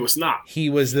 he was not. He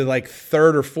was the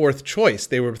third or fourth choice.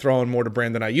 They were throwing more to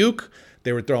Brandon Ayuk.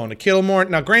 They were throwing to Kittle more.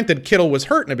 Now, granted, Kittle was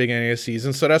hurt in the beginning of the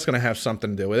season, so that's going to have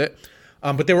something to do with it.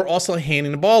 But they were also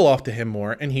handing the ball off to him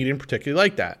more, and he didn't particularly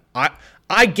like that.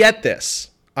 I get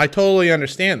this. I totally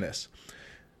understand this.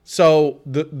 So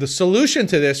the solution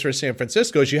to this for San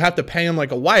Francisco is you have to pay him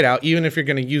like a wideout, even if you're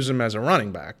going to use him as a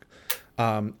running back.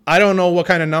 I don't know what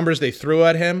kind of numbers they threw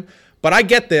at him, but I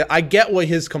get what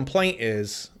his complaint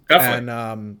is.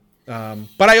 Definitely. And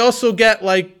but I also get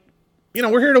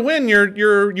we're here to win.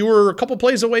 You were a couple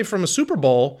plays away from a Super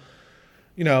Bowl.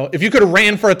 If you could have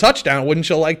ran for a touchdown, wouldn't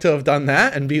you like to have done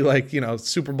that and be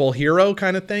Super Bowl hero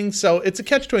kind of thing? So it's a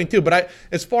catch-22. But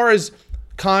as far as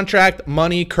contract,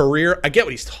 money, career, I get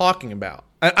what he's talking about.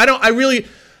 I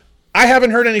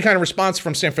haven't heard any kind of response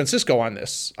from San Francisco on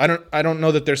this. I don't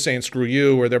know that they're saying screw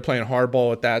you or they're playing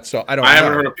hardball with that. So I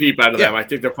haven't heard a peep out of them. I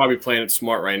think they're probably playing it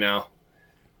smart right now.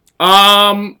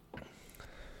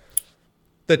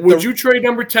 Would you trade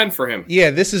number 10 for him? Yeah,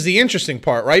 this is the interesting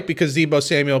part, right? Because Deebo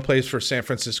Samuel plays for San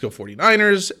Francisco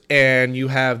 49ers, and you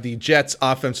have the Jets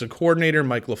offensive coordinator.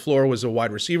 Mike LaFleur was a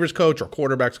wide receivers coach or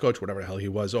quarterbacks coach, whatever the hell he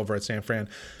was over at San Fran.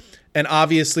 And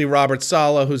obviously Robert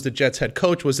Saleh, who's the Jets head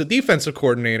coach, was the defensive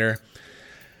coordinator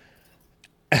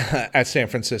at San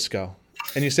Francisco.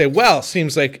 And you say, well,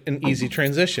 seems like an easy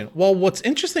transition. Well, what's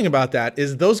interesting about that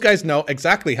is those guys know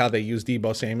exactly how they use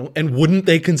Deebo Samuel, and wouldn't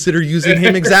they consider using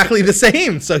him exactly the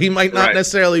same? So he might not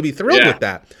necessarily be thrilled with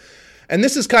that. And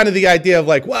this is kind of the idea of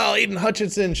Aiden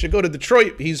Hutchinson should go to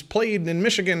Detroit. He's played in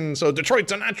Michigan, so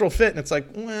Detroit's a natural fit. And it's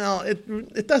well,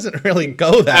 it doesn't really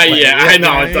go that way. Yeah, I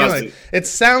know it doesn't. It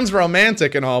sounds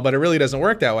romantic and all, but it really doesn't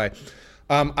work that way.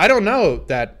 I don't know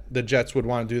that the Jets would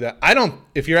want to do that.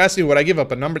 If you're asking would I give up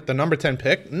the number 10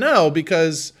 pick? No,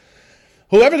 because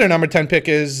whoever their number 10 pick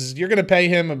is, you're going to pay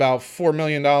him about $4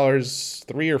 million, $3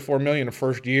 or $4 million the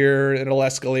first year. It'll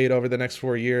escalate over the next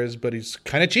 4 years, but he's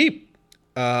kind of cheap.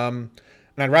 And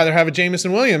I'd rather have a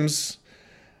Jameson Williams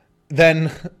than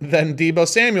Deebo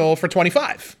Samuel for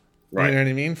 25. Right. You know what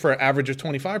I mean? For an average of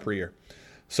 25 per year.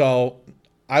 So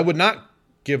I would not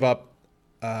give up.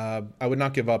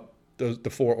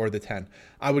 The 4 or the 10.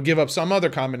 I would give up some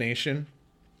other combination.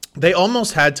 They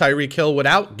almost had Tyreek Hill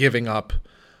without giving up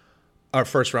our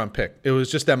first-round pick. It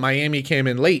was just that Miami came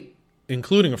in late,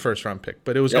 including a first-round pick.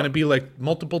 But it was going to be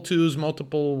multiple twos,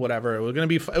 multiple whatever.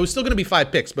 It was still going to be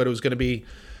 5 picks, but it was going to be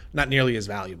not nearly as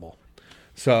valuable.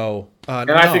 So,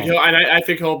 I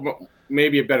think he'll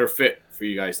maybe a better fit for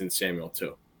you guys than Samuel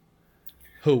too.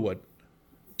 Who would?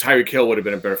 Tyreek Hill would have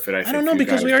been a better fit. I don't know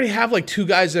because we already have 2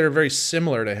 guys that are very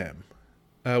similar to him.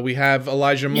 We have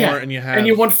Elijah Moore, and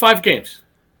you won 5 games.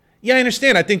 Yeah, I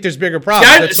understand. I think there's bigger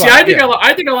problems. I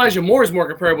think Elijah Moore is more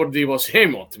comparable to Deebo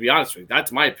Samuel. To be honest with you,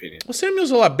 that's my opinion. Well,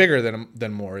 Samuel's a lot bigger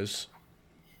than Moore is.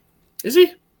 Is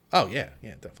he? Oh, yeah,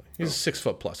 definitely. He's a 6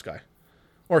 foot plus guy.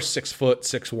 Or 6 foot,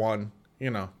 6'1",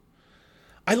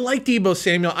 I like Deebo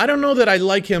Samuel. I don't know that I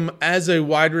like him as a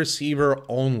wide receiver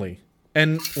only.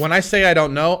 And when I say I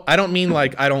don't know, I don't mean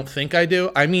like I don't think I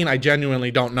do. I mean I genuinely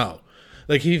don't know.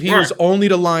 Like if he was only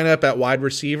to line up at wide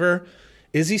receiver,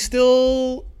 is he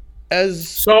still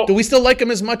do we still like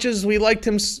him as much as we liked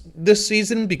him this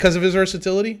season because of his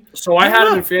versatility? So I had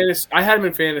him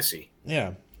in fantasy.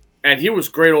 Yeah. And he was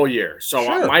great all year. So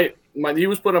he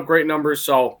was putting up great numbers.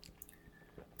 So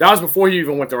that was before he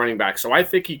even went to running back. So I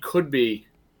think he could be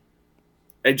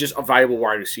just a valuable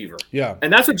wide receiver. Yeah.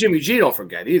 And that's what Jimmy G, don't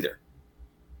forget either.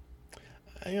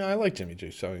 I like Jimmy G,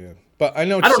 so yeah. But I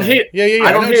know what you're saying. Yeah.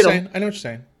 I know what you're saying. I know what you're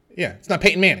saying. Yeah. It's not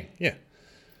Peyton Manning. Yeah.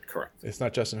 Correct. It's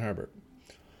not Justin Herbert.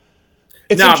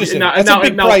 It's interesting. It's a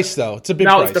big price, though. It's a big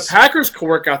price. Now, if the Packers could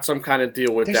work out some kind of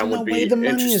deal with them, would be interesting. There's no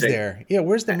way the money is there. Yeah,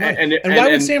 where's the money? And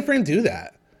why would San Fran do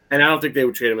that? And I don't think they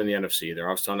would trade him in the NFC either.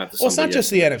 I was telling that to somebody. Well, it's not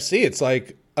just the NFC. It's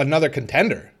like another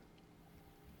contender.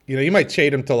 You might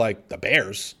trade him to, like, the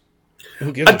Bears.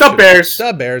 Who gives a shit? Bears.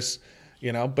 The Bears.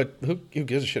 But who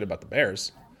gives a shit about the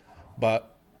Bears?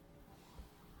 But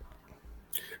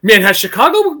man, has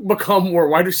Chicago become where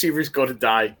wide receivers go to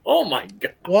die? Oh my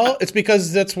god! Well, it's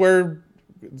because that's where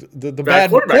the bad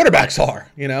quarterbacks are,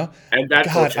 And bad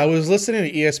coaching. I was listening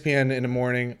to ESPN in the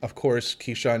morning, of course,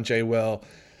 Keyshawn J. Will.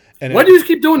 And why do you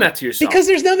keep doing that to yourself? Because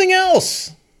there's nothing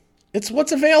else. It's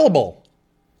what's available.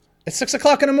 It's 6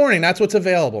 o'clock in the morning. That's what's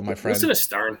available, my friend. Listen to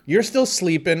Stern. You're still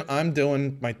sleeping. I'm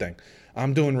doing my thing.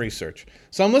 I'm doing research.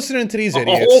 So I'm listening to these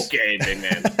idiots. Okay, big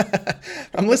man.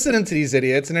 I'm listening to these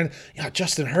idiots, and then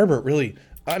Justin Herbert really,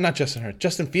 not Justin Herbert,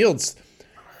 Justin Fields.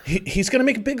 He's going to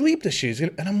make a big leap this year.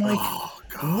 And I'm like,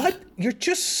 what? You're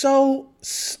just so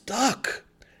stuck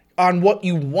on what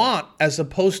you want as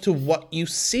opposed to what you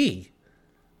see.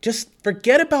 Just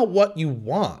forget about what you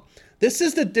want. This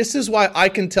is why I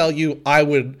can tell you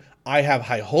I have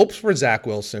high hopes for Zach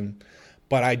Wilson,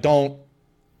 but I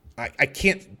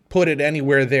can't put it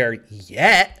anywhere there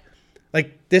yet.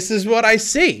 Like, this is what I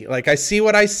see. Like, I see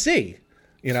what I see.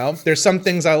 There's some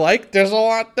things I like. There's a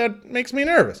lot that makes me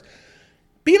nervous.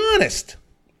 Be honest.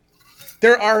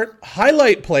 There are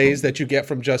highlight plays that you get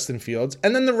from Justin Fields,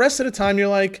 and then the rest of the time you're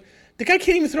like, the guy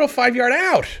can't even throw a 5-yard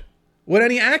out with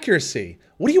any accuracy.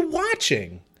 What are you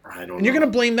watching? I don't know. And you're going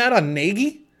to blame that on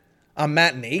Nagy? On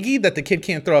Matt Nagy, that the kid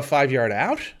can't throw a 5-yard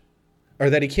out? Or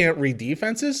that he can't read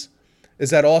defenses? Is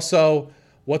that also,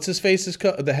 what's his face,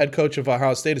 the head coach of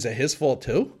Ohio State? Is it his fault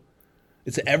too?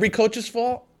 Is it every coach's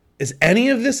fault? Is any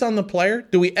of this on the player?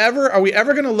 Are we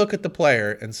ever going to look at the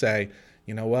player and say,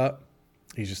 you know what?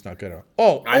 He's just not good enough.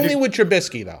 Oh, only with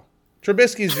Trubisky, though.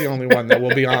 Trubisky's the only one that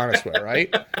we'll be honest with,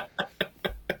 right?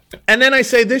 And then I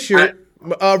say this year,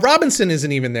 Robinson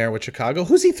isn't even there with Chicago.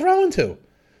 Who's he throwing to?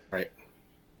 Right.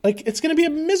 Like, it's going to be a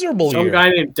miserable year. Some guy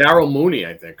named Daryl Mooney,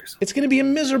 I think. Or something. It's going to be a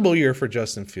miserable year for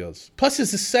Justin Fields. Plus,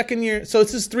 it's his second year. So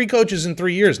it's his 3 coaches in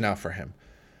 3 years now for him.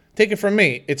 Take it from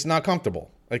me. It's not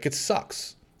comfortable. Like, it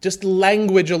sucks. Just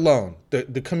language alone.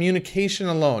 The communication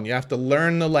alone. You have to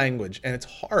learn the language. And it's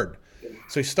hard.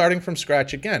 So he's starting from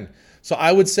scratch again. So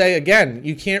I would say, again,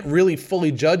 you can't really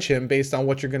fully judge him based on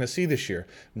what you're going to see this year.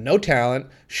 No talent,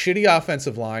 shitty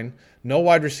offensive line, no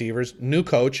wide receivers, new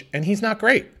coach, and he's not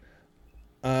great.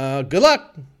 Good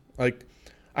luck. Like,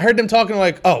 I heard them talking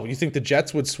like, oh, you think the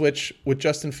Jets would switch with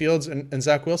Justin Fields and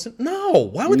Zach Wilson? No.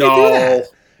 Why would they do that?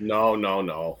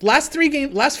 No. Last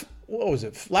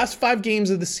 5 games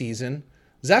of the season,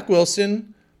 Zach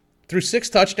Wilson threw 6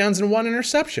 touchdowns and 1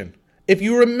 interception. If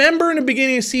you remember in the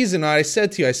beginning of the season, I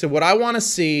said to you, what I want to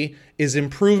see is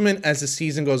improvement as the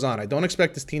season goes on. I don't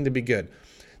expect this team to be good.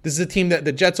 This is a team that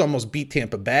the Jets almost beat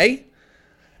Tampa Bay.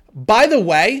 By the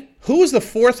way, who was the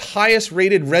 4th highest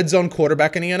rated red zone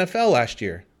quarterback in the NFL last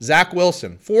year? Zach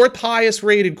Wilson. 4th highest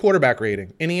rated quarterback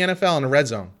rating in the NFL in the red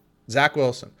zone. Zach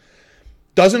Wilson.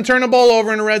 Doesn't turn the ball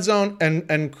over in the red zone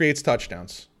and creates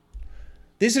touchdowns.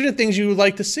 These are the things you would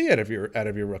like to see out of your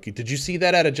rookie. Did you see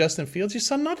that out of Justin Fields? You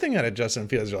saw nothing out of Justin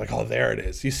Fields. You're like, oh, there it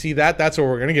is. You see that? That's what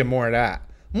we're going to get more of that.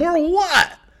 More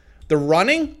what? The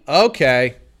running?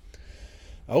 Okay.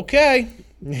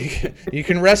 You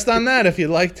can rest on that if you'd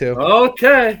like to.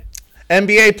 Okay.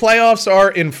 NBA playoffs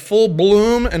are in full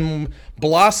bloom and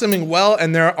blossoming well,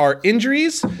 and there are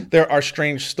injuries. There are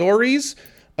strange stories.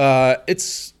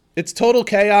 It's total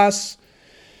chaos.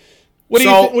 What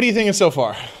are you thinking so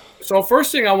far? So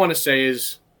first thing I want to say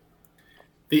is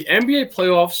the NBA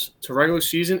playoffs to regular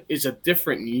season is a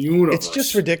different universe. It's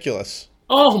just ridiculous.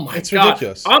 Oh my God. It's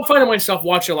ridiculous. I'm finding myself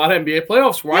watching a lot of NBA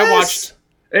playoffs where I watched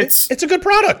it's a good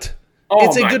product. Oh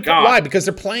it's a my good God. Why? Because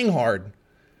they're playing hard.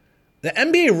 The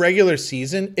NBA regular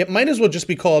season, it might as well just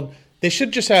be called, they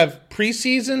should just have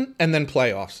preseason and then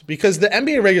playoffs, because the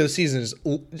NBA regular season is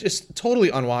just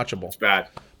totally unwatchable. It's bad.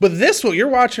 But this, what you're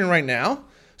watching right now,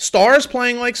 stars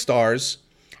playing like stars,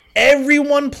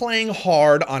 everyone playing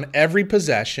hard on every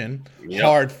possession,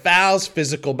 hard fouls,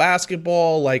 physical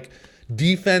basketball, like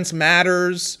defense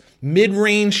matters,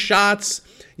 mid-range shots.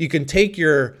 You can take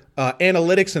your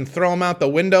analytics and throw them out the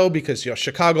window because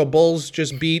Chicago Bulls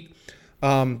just beat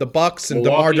the Bucks, and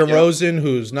DeMar DeRozan,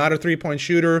 who's not a three-point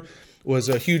shooter, was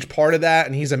a huge part of that,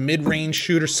 and he's a mid-range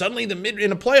shooter. Suddenly, in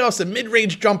the playoffs, the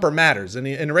mid-range jumper matters. And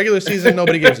in the regular season,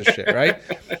 nobody gives a shit, right?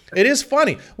 It is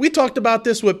funny. We talked about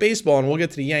this with baseball, and we'll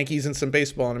get to the Yankees and some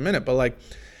baseball in a minute, but like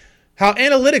how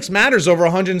analytics matters over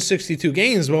 162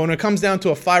 games, but when it comes down to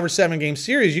a 5 or 7 game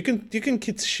series, you can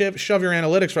shove your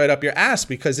analytics right up your ass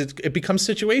because it becomes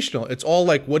situational. It's all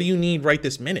like, what do you need right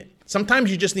this minute?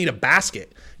 Sometimes you just need a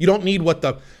basket. You don't need what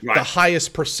the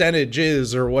highest percentage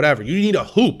is or whatever. You need a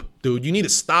hoop, dude. You need to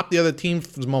stop the other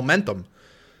team's momentum.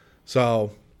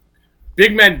 So,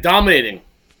 big men dominating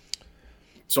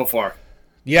so far.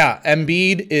 Yeah,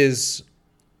 Embiid is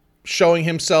showing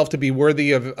himself to be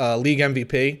worthy of league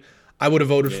MVP. I would have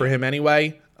voted for him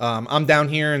anyway. I'm down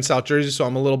here in South Jersey, so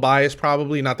I'm a little biased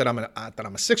probably. Not that I'm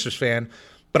a Sixers fan,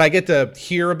 but I get to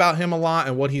hear about him a lot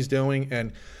and what he's doing.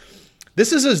 And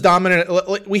this is as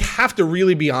dominant. We have to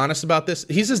really be honest about this.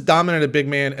 He's as dominant a big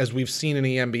man as we've seen in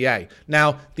the NBA.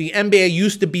 Now, the NBA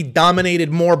used to be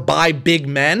dominated more by big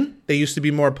men. They used to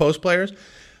be more post players.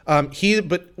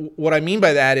 But what I mean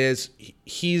by that is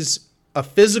he's a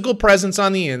physical presence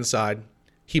on the inside.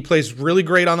 He plays really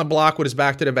great on the block with his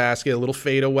back to the basket, a little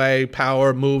fadeaway,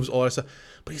 power, moves, all that stuff.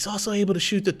 But he's also able to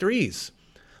shoot the threes.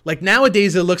 Like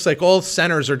nowadays, it looks like all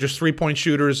centers are just 3-point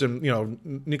shooters, and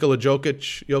Nikola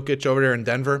Jokic over there in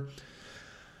Denver.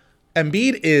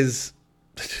 Embiid is,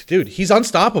 dude, he's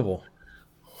unstoppable.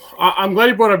 I'm glad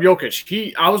you brought up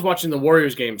Jokic. I was watching the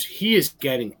Warriors games. He is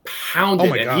getting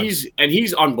pounded, God.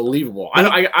 He's unbelievable.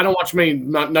 I don't watch many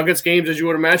Nuggets games, as you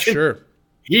would imagine. Sure,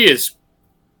 he is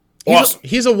awesome.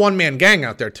 He's a one-man gang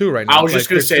out there too right now. I was just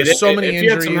going to say, there's so many if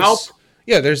injuries. He had some help.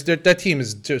 Yeah, that team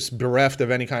is just bereft of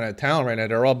any kind of talent right now.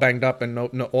 They're all banged up, and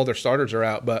all their starters are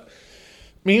out. But I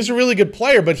mean, he's a really good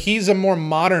player, but he's a more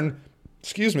modern,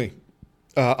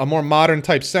 a more modern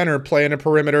type center, playing a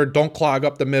perimeter. Don't clog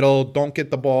up the middle. Don't get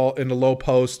the ball in the low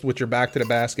post with your back to the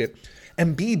basket.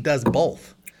 Embiid does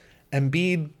both.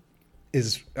 Embiid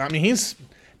is, he's.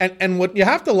 And what you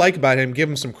have to like about him, give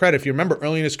him some credit. If you remember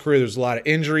early in his career, there was a lot of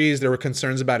injuries. There were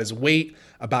concerns about his weight,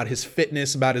 about his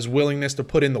fitness, about his willingness to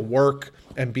put in the work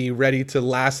and be ready to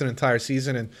last an entire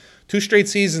season. And 2 straight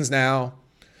seasons now,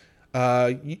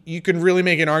 you can really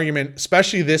make an argument,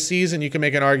 especially this season, you can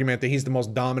make an argument that he's the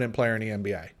most dominant player in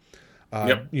the NBA.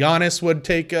 Giannis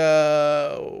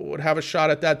would have a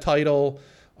shot at that title.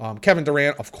 Kevin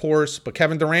Durant, of course. But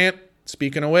Kevin Durant,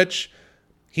 speaking of which,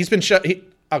 he's been shut.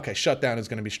 Okay, shutdown is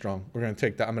going to be strong. We're going to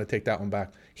take that. I'm going to take that one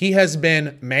back. He has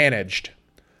been managed.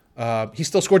 He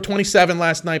still scored 27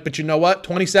 last night, but you know what?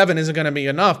 27 isn't going to be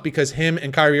enough because him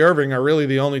and Kyrie Irving are really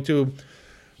the only 2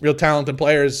 real talented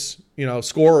players,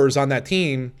 scorers on that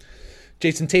team.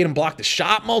 Jason Tatum blocked a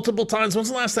shot multiple times. When's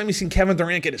the last time you seen Kevin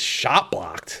Durant get his shot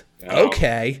blocked? Oh.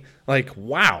 Okay.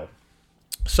 Wow.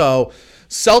 So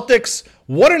Celtics,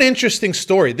 what an interesting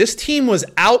story. This team was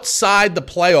outside the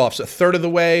playoffs a third of the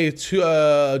way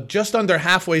to just under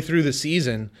halfway through the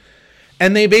season.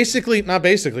 And they they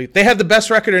had the best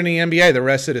record in the NBA the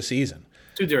rest of the season.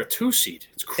 Dude, they're a 2 seed.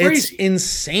 It's crazy. It's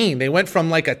insane. They went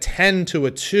from a 10 to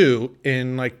a 2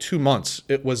 in 2 months.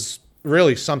 It was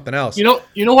really something else. You know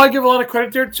who I give a lot of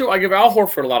credit there to? I give Al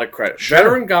Horford a lot of credit. Sure.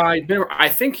 Veteran guy. I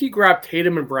think he grabbed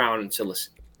Tatum and Brown and said,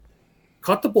 listen,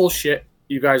 cut the bullshit.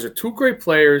 You guys are 2 great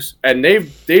players, and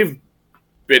they've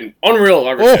been unreal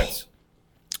ever since.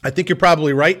 I think you're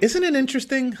probably right. Isn't it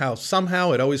interesting how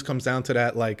somehow it always comes down to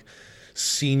that,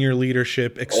 senior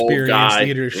leadership, experienced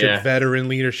leadership, veteran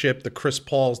leadership, the Chris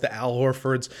Pauls, the Al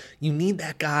Horfords. You need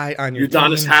that guy on your team.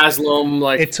 Udonis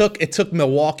Haslem. It took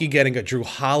Milwaukee getting a Drew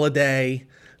Holiday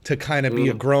to kind of be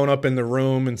a grown-up in the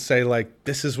room and say,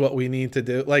 this is what we need to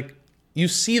do. You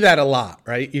see that a lot,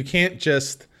 right? You can't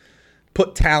just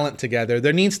put talent together.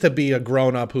 There needs to be a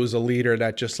grown-up who's a leader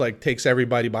that just takes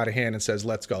everybody by the hand and says,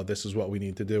 let's go. This is what we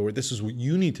need to do, or this is what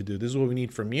you need to do. This is what we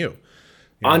need from you.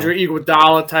 Andre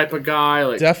Iguodala type of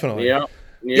guy. Definitely.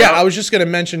 Yeah, I was just going to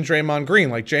mention Draymond Green.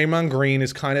 Draymond Green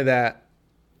is kind of that,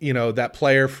 that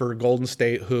player for Golden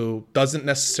State who doesn't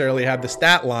necessarily have the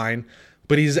stat line,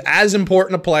 but he's as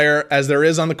important a player as there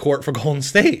is on the court for Golden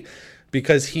State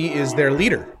because he is their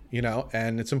leader,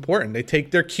 and it's important. They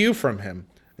take their cue from him.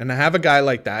 And to have a guy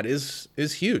like that is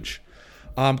huge.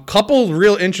 Couple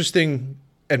real interesting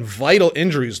and vital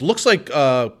injuries. Looks like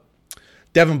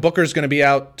Devin Booker is going to be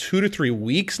out 2 to 3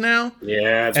 weeks now.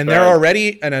 Yeah, and they're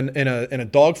already in a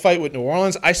dogfight with New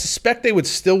Orleans. I suspect they would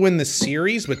still win the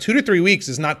series, but 2 to 3 weeks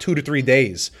is not 2 to 3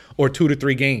 days or 2 to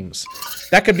 3 games.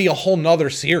 That could be a whole nother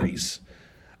series.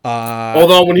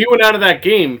 Although when he went out of that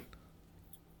game,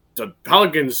 the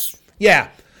Pelicans. Yeah.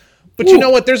 But you know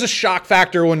what? There's a shock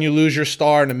factor when you lose your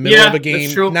star in the middle of a game.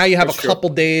 That's true. Now you have a couple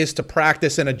days to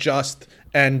practice and adjust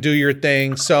and do your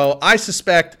thing. So I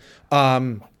suspect that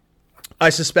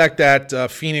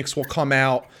Phoenix will come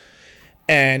out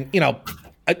and,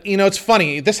 it's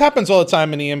funny. This happens all the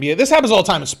time in the NBA. This happens all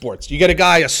the time in sports. You get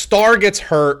a star gets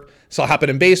hurt. So it happened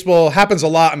in baseball, happens a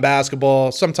lot in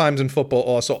basketball, sometimes in football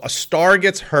also. A star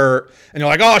gets hurt, and you're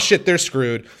like, oh, shit, they're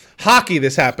screwed. Hockey,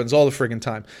 this happens all the friggin'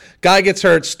 time. Guy gets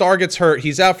hurt, star gets hurt.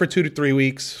 He's out for 2 to 3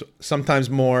 weeks, sometimes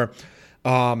more.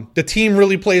 The team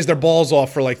really plays their balls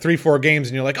off for like 3-4 games,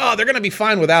 and you're like, oh, they're going to be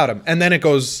fine without him. And then it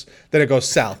goes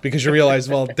south because you realize,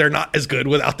 well, they're not as good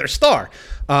without their star.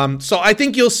 So I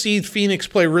think you'll see Phoenix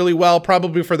play really well,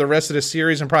 probably for the rest of the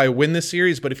series and probably win the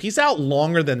series. But if he's out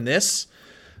longer than this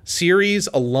series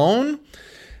alone,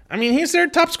 I mean, he's their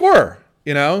top scorer,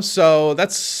 so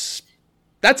that's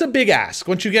a big ask.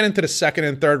 Once you get into the second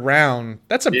and third round,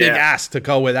 that's a big ask to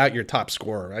go without your top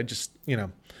scorer. I just,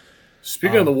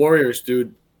 Speaking of the Warriors,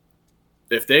 dude,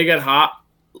 if they get hot,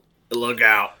 look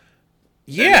out.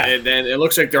 Yeah. And then it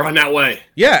looks like they're on that way.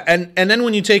 Yeah, and then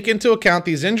when you take into account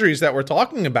these injuries that we're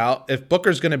talking about, if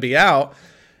Booker's going to be out,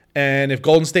 and if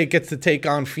Golden State gets to take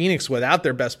on Phoenix without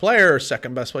their best player or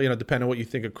second best player, depending on what you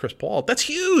think of Chris Paul, that's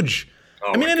huge.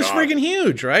 Oh, that is friggin'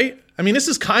 huge, right? I mean, this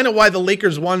is kind of why the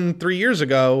Lakers won 3 years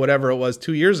ago, whatever it was,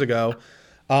 2 years ago,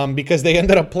 because they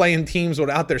ended up playing teams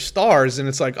without their stars, and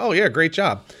it's like, oh, yeah, great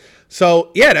job.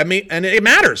 So, yeah, and it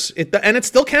matters, and it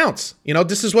still counts.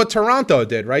 This is what Toronto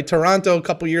did, right? Toronto a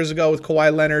couple years ago with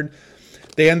Kawhi Leonard,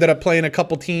 they ended up playing a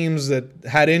couple teams that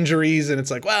had injuries, and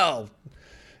it's like, well,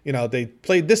 they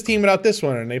played this team without this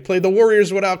one, and they played the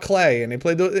Warriors without Clay, and they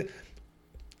played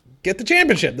get the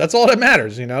championship. That's all that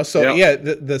matters, So, yeah,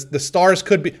 the stars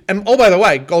could be – and, oh, by the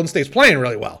way, Golden State's playing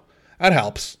really well. That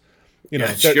helps.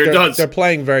 Does. They're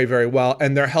playing very, very well,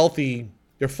 and they're healthy.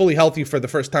 They're fully healthy for the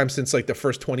first time since, the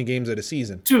first 20 games of the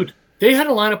season. Dude, they had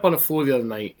a lineup on the floor the other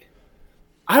night.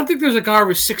 I don't think there's a guy who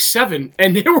was 6'7",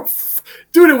 and they were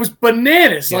 – dude, it was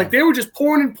bananas. Yeah. They were just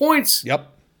pouring in points. Yep.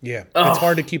 Yeah, It's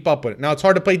hard to keep up with it. Now, it's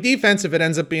hard to play defense if it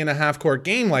ends up being a half-court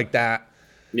game like that.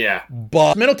 Yeah.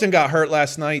 But Middleton got hurt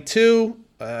last night, too.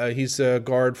 He's a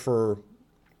guard for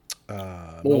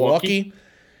Milwaukee.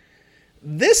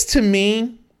 This, to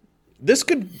me, this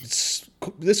could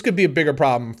be a bigger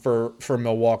problem for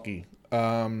Milwaukee.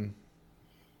 Giannis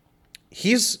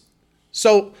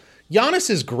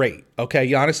is great,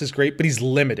 okay? Giannis is great, but he's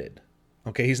limited.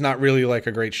 Okay, he's not really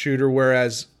a great shooter,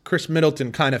 whereas Chris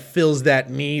Middleton kind of fills that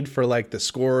need for the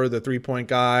scorer, the three-point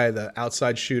guy, the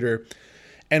outside shooter.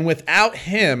 And without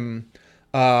him,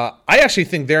 I actually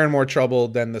think they're in more trouble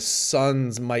than the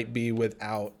Suns might be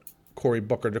without Cory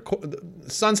Booker. The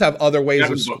Suns have other ways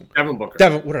Devin Booker.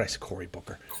 What did I say? Cory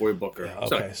Booker. Cory Booker. Yeah,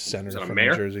 okay, senator from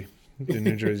New Jersey. The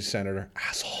New Jersey senator.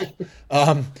 Asshole.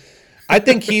 I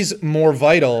think he's more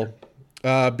vital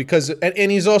because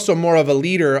he's also more of a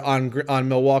leader on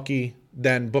Milwaukee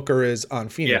than Booker is on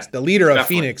Phoenix. The leader of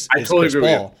Phoenix is Chris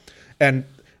Paul. And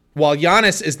while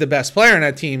Giannis is the best player on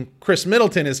that team, Chris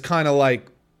Middleton is kind of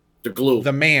the glue.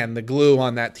 The glue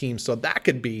on that team. So that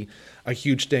could be a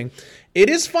huge thing. It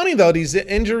is funny, though, these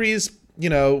injuries,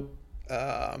 it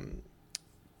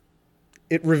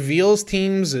reveals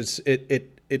teams.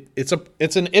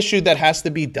 It's an issue that has to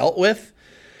be dealt with.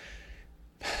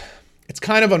 It's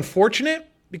kind of unfortunate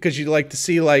because you like to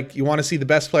see you want to see the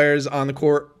best players on the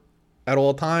court at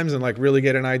all times and really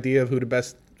get an idea of who the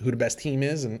best team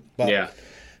is.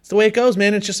 It's the way it goes,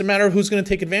 man. It's just a matter of who's going to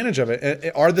take advantage of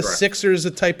it. Are the Sixers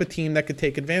the type of team that could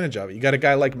take advantage of it? You got a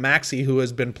guy like Maxey who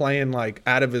has been playing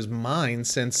out of his mind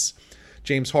since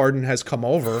James Harden has come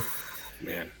over.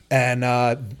 Man.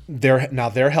 And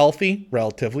they're healthy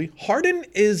relatively. Harden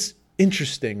is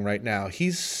interesting right now.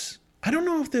 I don't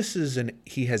know if this is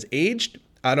he has aged.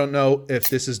 I don't know if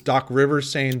this is Doc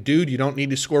Rivers saying, dude, you don't need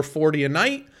to score 40 a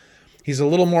night. He's a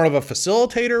little more of a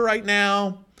facilitator right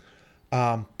now.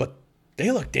 But they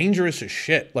look dangerous as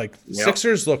shit.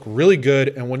 Sixers look really good.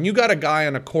 And when you got a guy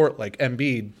on a court like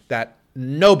Embiid,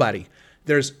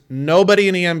 there's nobody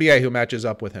in the NBA who matches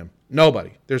up with him.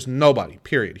 Nobody. There's nobody,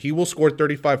 period. He will score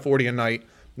 35, 40 a night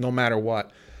no matter what.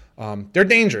 They're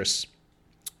dangerous.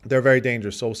 They're very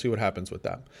dangerous, so we'll see what happens with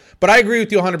that. But I agree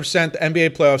with you 100%. The NBA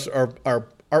playoffs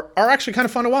are actually kind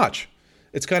of fun to watch.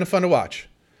 It's kind of fun to watch.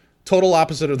 Total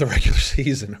opposite of the regular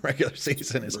season. Regular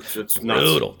season is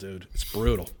brutal, dude. It's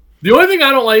brutal. The only thing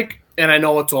I don't like, and I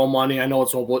know it's all money, I know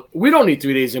it's all, but we don't need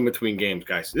 3 days in between games,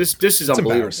 guys. This is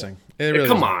unbelievable. Embarrassing. It really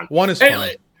come on. One is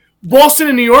fine. Boston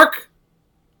and New York.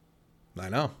 I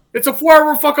know. It's a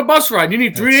 4-hour fucking bus ride. You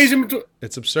need 3 days in between.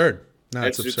 It's absurd. No,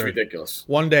 it's absurd. It's ridiculous.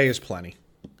 1 day is plenty.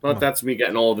 But that's me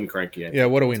getting old and cranky. Yeah,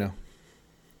 what do we know?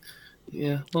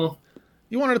 Yeah, well.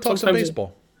 You wanted to talk some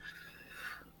baseball.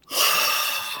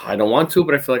 I don't want to,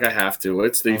 but I feel like I have to.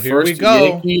 It's the first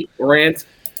Yankee rant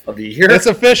of the year. It's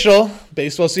official.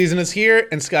 Baseball season is here,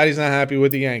 and Scotty's not happy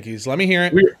with the Yankees. Let me hear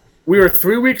it. We are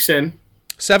 3 weeks in.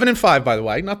 7-5, by the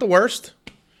way. Not the worst.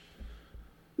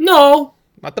 No.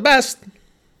 Not the best.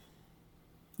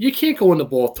 You can't go into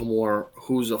Baltimore,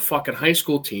 who's a fucking high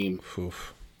school team.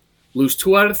 Oof. Lose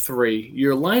 2 out of 3.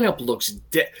 Your lineup looks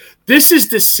dead. This is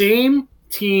the same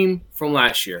team from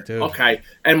last year. Dude. Okay.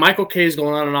 And Michael K is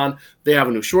going on and on. They have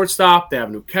a new shortstop. They have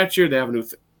a new catcher. They have a new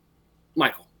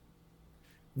Michael.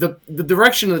 The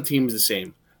direction of the team is the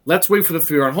same. Let's wait for the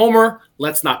 3-run homer.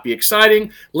 Let's not be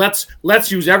exciting. Let's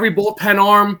use every bullpen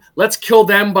arm. Let's kill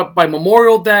them but by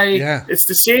Memorial Day. Yeah. It's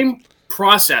the same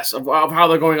process of how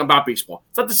they're going about baseball.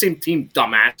 It's not the same team,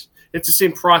 dumbass. It's the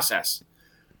same process.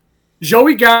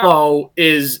 Joey Gallo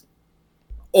is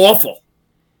awful.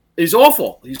 He's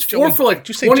awful. He's 4 for like 28. Did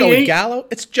you say Joey Gallo?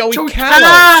 It's Joey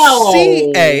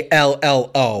Callo.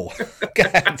 Callo.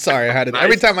 God, sorry, I had to. Nice.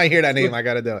 Every time I hear that name, I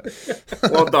got to do it.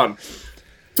 Well done.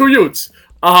 2 Utes.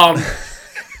 I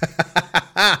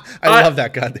love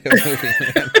that goddamn movie,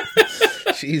 man.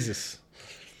 Jesus.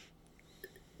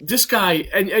 This guy,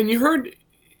 and you heard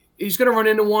he's going to run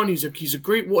into one. He's a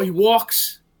great. He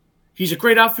walks. He's a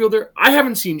great outfielder. I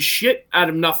haven't seen shit out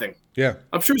of nothing. Yeah.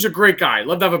 I'm sure he's a great guy. I'd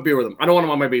love to have a beer with him. I don't want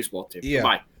him on my baseball team. Yeah.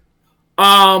 Bye.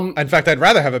 In fact, I'd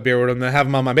rather have a beer with him than have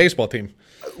him on my baseball team.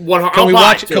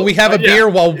 Can we have a beer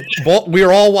while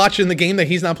we're all watching the game that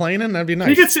he's not playing in? That'd be nice.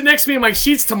 He can sit next to me in my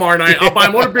seats tomorrow night. I'll buy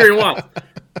him what beer you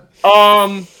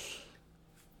want.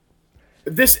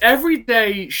 This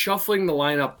everyday shuffling the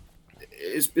lineup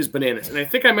is bananas. And I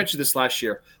think I mentioned this last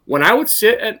year. When I would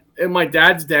sit in my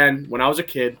dad's den when I was a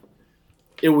kid,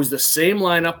 it was the same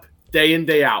lineup day in,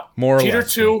 day out. More or Jeter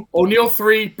less. 2, O'Neill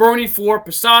 3, Bernie 4,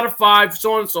 Posada 5,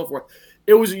 so on and so forth.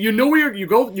 It was you know where you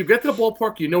get to the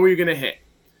ballpark, you know where you're going to hit.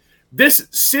 This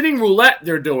sitting roulette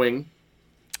they're doing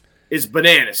is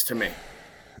bananas to me.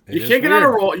 You can't get on a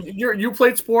roll. You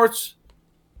played sports.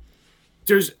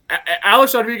 There's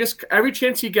Alex Rodriguez. Every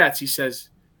chance he gets, he says,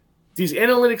 "These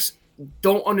analytics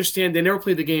don't understand. They never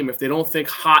played the game if they don't think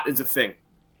hot is a thing."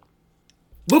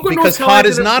 Because hot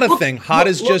is not a thing. Hot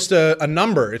is just a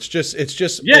number. It's just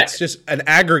an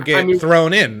aggregate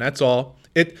thrown in. That's all.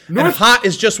 And hot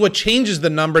is just what changes the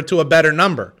number to a better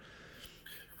number.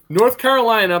 North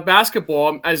Carolina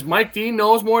basketball, as Mike Dean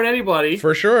knows more than anybody,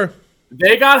 for sure,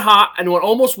 they got hot and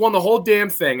almost won the whole damn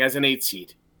thing as an 8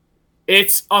 seed.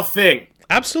 It's a thing.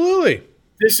 Absolutely.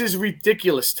 This is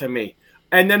ridiculous to me.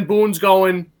 And then Boone's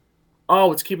going,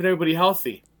 "Oh, it's keeping everybody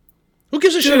healthy." Who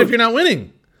gives a shit if you're not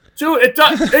winning? Dude, it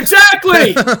does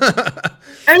exactly.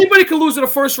 Anybody can lose in the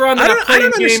first round. I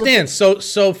don't understand.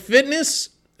 So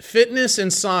fitness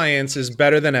and science is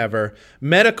better than ever.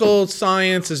 Medical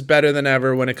science is better than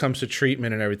ever when it comes to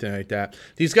treatment and everything like that.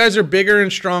 These guys are bigger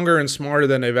and stronger and smarter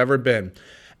than they've ever been.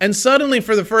 And suddenly,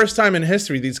 for the first time in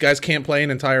history, these guys can't play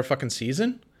an entire fucking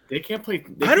season? They can't play.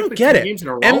 I don't get it.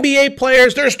 NBA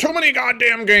players, there's too many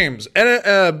goddamn games.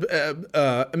 And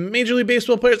Major League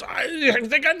Baseball players,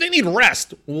 they need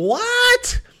rest.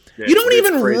 What? Yeah, you don't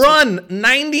even run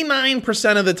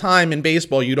 99% of the time in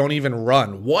baseball. You don't even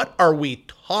run. What are we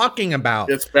talking about?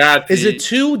 It's bad. Is it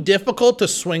too difficult to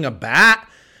swing a bat?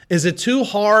 Is it too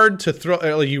hard to throw?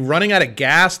 Are you running out of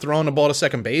gas throwing the ball to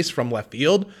second base from left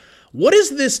field? What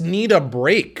is this need a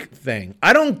break thing?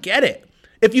 I don't get it.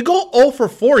 If you go 0 for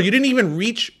 4, you didn't even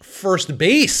reach first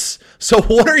base. So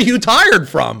what are you tired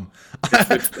from?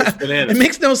 It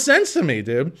makes no sense to me,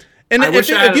 dude. And if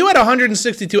you had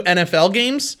 162 NFL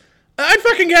games, I'd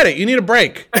fucking get it. You need a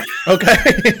break. Okay?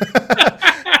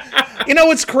 You know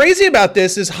what's crazy about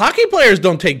this is hockey players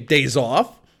don't take days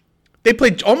off. They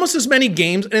play almost as many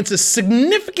games, and it's a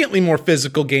significantly more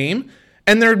physical game.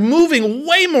 And they're moving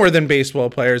way more than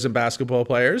baseball players and basketball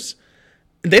players.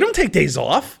 They don't take days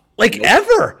off.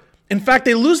 Ever. In fact,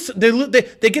 they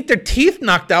get their teeth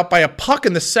knocked out by a puck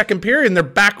in the second period, and they're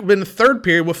back in the third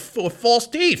period with false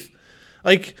teeth.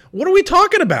 What are we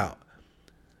talking about?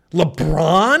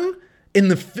 LeBron in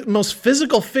the most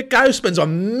physical fit guy who spends $1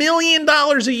 million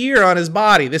a year on his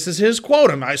body. This is his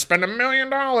quote. I spend $1 million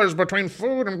between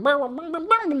food and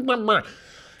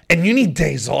and you need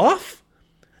days off?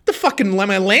 The fucking my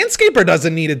landscaper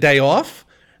doesn't need a day off.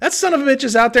 That son of a bitch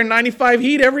is out there 95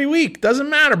 heat every week. Doesn't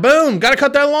matter. Boom. Got to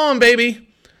cut that lawn, baby.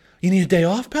 You need a day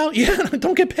off, pal? Yeah,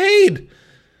 don't get paid.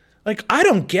 Like, I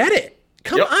don't get it.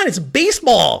 Come on. It's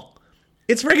baseball.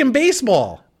 It's friggin'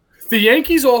 baseball. The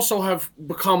Yankees also have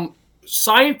become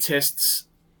scientists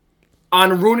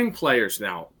on ruining players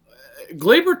now.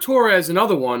 Gleyber Torres,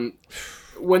 another one.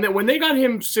 When they got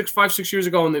him 5-6 years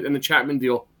ago in the Chapman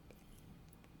deal,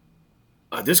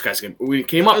 this guy's we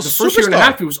came up the first year and a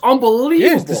half. He was unbelievable.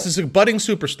 Yes, this is a budding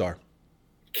superstar.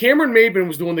 Cameron Maybin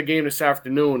was doing the game this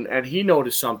afternoon, and he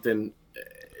noticed something.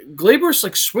 Gleyber's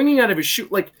like swinging out of his shoe,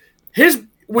 like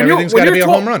everything's got to be a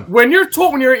home run. When you're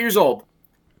 8 years old,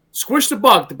 squish the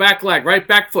bug, the back leg, right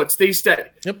back foot, stay steady.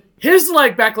 Yep. His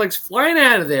back leg's flying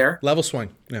out of there. Level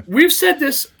swing. Yeah. We've said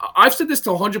this. I've said this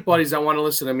to 100 buddies that want to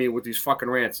listen to me with these fucking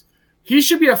rants. He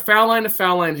should be a foul line to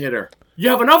foul line hitter. You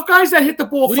have enough guys that hit the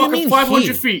ball fucking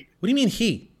 500 feet. What do you mean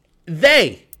he?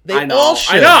 They all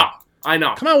should. I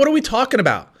know. Come on, what are we talking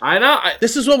about? I know.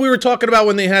 This is what we were talking about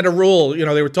when they had a rule. You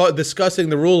know, they were discussing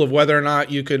the rule of whether or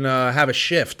not you can have a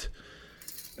shift.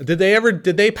 Did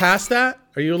they pass that?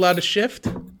 Are you allowed to shift?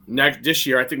 This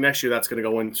year, I think next year that's going to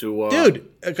go into. Dude,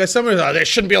 because somebody thought they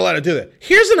shouldn't be allowed to do that.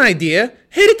 Here's an idea: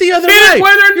 hit it the other way. Hit it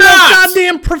where they're You're not. a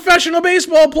goddamn professional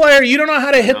baseball player. You don't know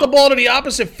how to hit the ball to the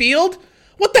opposite field.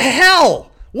 What the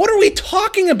hell? What are we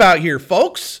talking about here,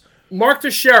 folks? Mark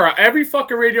Teixeira, every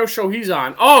fucking radio show he's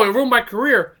on. Oh, it ruined my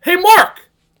career. Hey, Mark.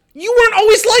 You weren't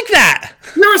always like that.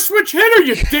 You're a switch hitter,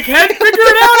 you dickhead. Figure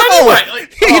it out anyway.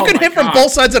 You can hit from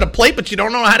both sides of the plate, but you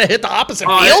don't know how to hit the opposite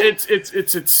field.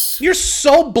 It's. You're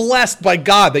so blessed by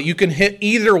God that you can hit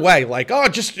either way. Like,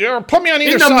 just put me on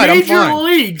either side. In the major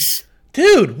leagues.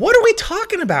 Dude, what are we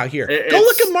talking about here? Go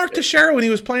look at Mark Teixeira when he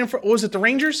was playing for, was it the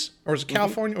Rangers? Or was it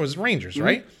California? It was Rangers,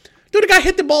 right? Dude, the guy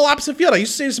hit the ball opposite field. I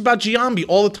used to say this about Giambi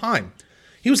all the time.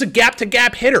 He was a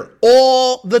gap-to-gap hitter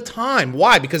all the time.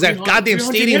 Why? Because that goddamn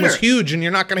stadium was huge, and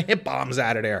you're not going to hit bombs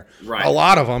out of there. Right. A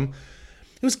lot of them.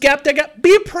 It was gap-to-gap.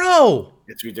 Be a pro.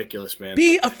 It's ridiculous, man.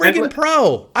 Be a freaking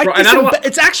pro.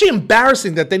 It's actually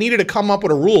embarrassing that they needed to come up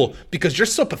with a rule because you're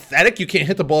so pathetic you can't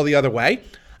hit the ball the other way.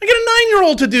 I get a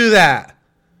 9-year-old to do that.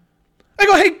 I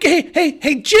go,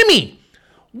 hey, Jimmy,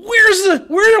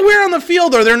 where on the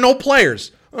field are there no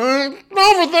players?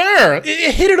 Over there.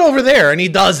 Hit it over there, and he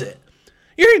does it.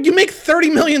 You make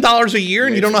 $30 million a year,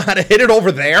 and you don't know how to hit it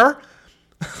over there?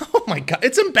 Oh, my God.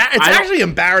 It's actually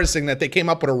embarrassing that they came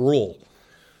up with a rule.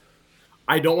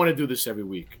 I don't want to do this every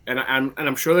week. And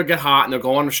I'm sure they'll get hot, and they'll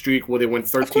go on a streak where they win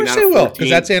 13 out of 14. Of course they will, because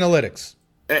that's analytics.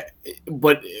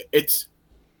 But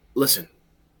listen.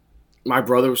 My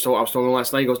brother I was talking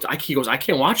last night. He goes, I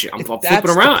can't watch it. I'm flipping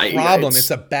around. The problem.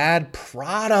 It's a bad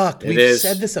product. We've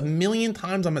said this a million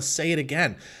times. I'm going to say it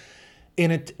again.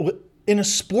 In a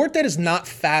sport that is not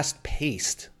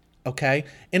fast-paced, okay?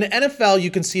 In the NFL,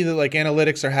 you can see that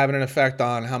analytics are having an effect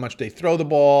on how much they throw the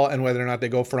ball and whether or not they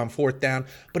go for it on fourth down.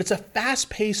 But it's a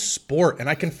fast-paced sport, and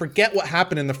I can forget what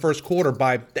happened in the first quarter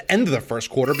by the end of the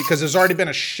first quarter because there's already been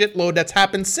a shitload that's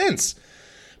happened since.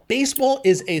 Baseball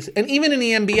is and even in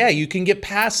the NBA, you can get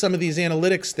past some of these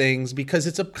analytics things because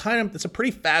it's a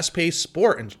pretty fast-paced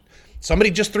sport. And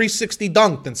somebody just 360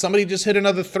 dunked, and somebody just hit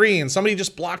another three, and somebody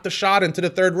just blocked a shot into the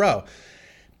third row.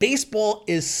 Baseball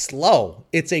is slow.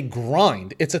 It's a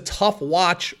grind. It's a tough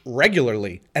watch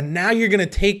regularly. And now you're going to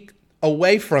take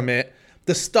away from it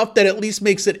the stuff that at least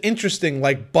makes it interesting,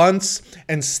 like bunts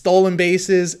and stolen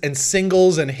bases and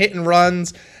singles and hit and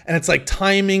runs. And it's like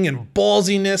timing and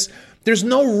ballsiness. There's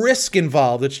no risk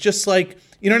involved. It's just like,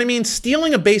 you know what I mean?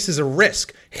 Stealing a base is a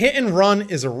risk. Hit and run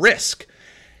is a risk.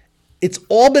 It's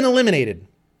all been eliminated.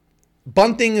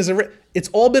 Bunting is it's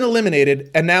all been eliminated,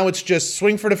 and now it's just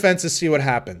swing for the fences, see what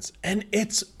happens. And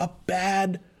it's a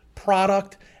bad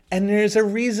product, and there's a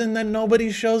reason that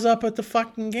nobody shows up at the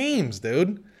fucking games,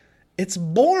 dude. It's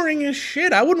boring as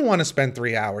shit. I wouldn't want to spend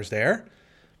 3 hours there.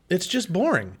 It's just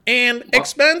boring and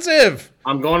expensive.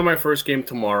 I'm going to my first game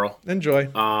tomorrow. Enjoy.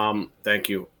 Thank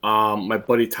you. My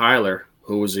buddy Tyler,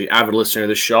 who was the avid listener of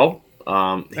the show,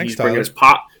 Thanks, Tyler.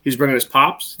 He's bringing his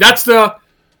pops. That's the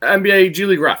NBA G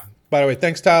League ref. By the way,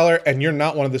 thanks, Tyler. And you're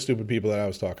not one of the stupid people that I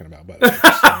was talking about. By the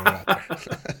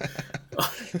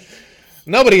way.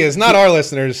 Nobody is. Not our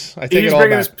listeners. I take it all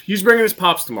back. He's bringing his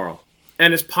pops tomorrow,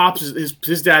 and his pops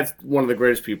his dad's one of the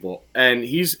greatest people, and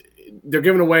they're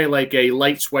giving away like a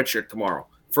light sweatshirt tomorrow.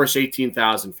 First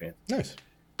 18,000 fans. Nice.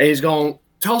 And he's going,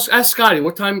 Ask Scotty,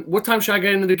 what time should I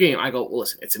get into the game? I go, well,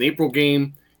 listen, it's an April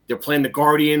game. They're playing the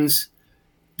Guardians.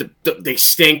 They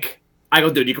stink. I go,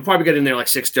 dude, you could probably get in there like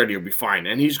 6:30. You'll be fine.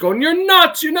 And he's going, you're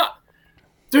nuts. You're not.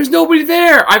 There's nobody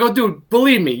there. I go, dude,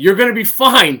 believe me, you're gonna be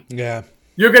fine. Yeah.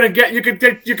 You're gonna get. You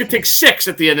could take 6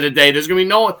 at the end of the day. There's gonna be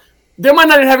no one. There might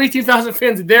not even have 18,000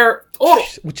 fans there total.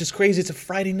 Which is crazy. It's a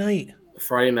Friday night.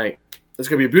 Friday night. It's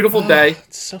gonna be a beautiful day.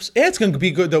 It's gonna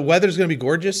be good. The weather's gonna be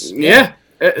gorgeous. Yeah.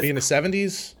 Be in the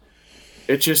 70s.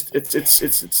 It's just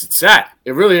it's sad.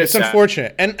 It really is. It's sad.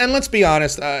 Unfortunate. And let's be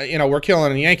honest. We're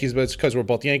killing the Yankees, but it's because we're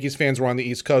both Yankees fans. We're on the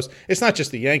East Coast. It's not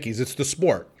just the Yankees. It's the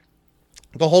sport.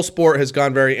 The whole sport has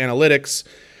gone very analytics.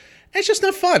 It's just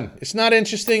not fun. It's not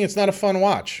interesting. It's not a fun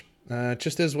watch. It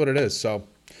just is what it is. So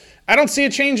I don't see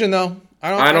it changing though.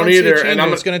 I don't either. See it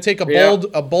and it's going to take a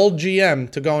bold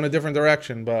GM to go in a different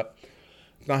direction, but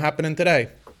it's not happening today.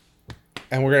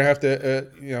 And we're going to have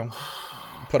to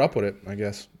put up with it, I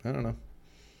guess. I don't know.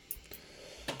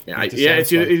 Yeah,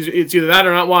 it's either that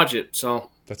or not watch it. So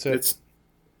that's it.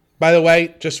 By the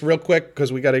way, just real quick,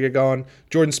 because we got to get going,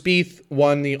 Jordan Spieth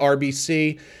won the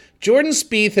RBC. Jordan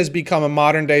Spieth has become a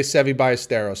modern-day Seve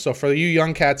Ballesteros. So for you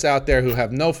young cats out there who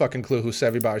have no fucking clue who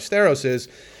Seve Ballesteros is,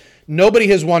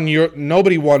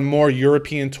 nobody won more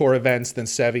European Tour events than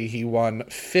Seve. He won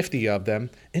 50 of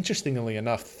them. Interestingly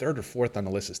enough, 3rd or 4th on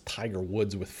the list is Tiger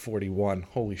Woods with 41.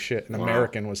 Holy shit. An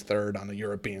American was 3rd on the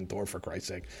European Tour, for Christ's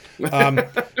sake.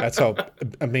 That's how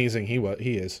amazing he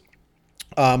is.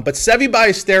 But Seve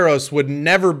Ballesteros would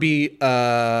never be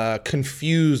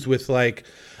confused with like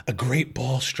a great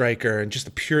ball striker and just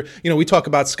a pure, we talk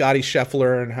about Scotty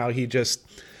Scheffler and how he just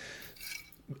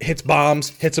hits bombs,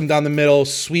 hits them down the middle,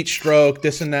 sweet stroke,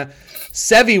 this and that.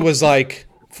 Seve was like,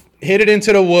 hit it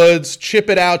into the woods, chip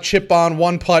it out, chip on,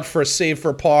 one putt for a save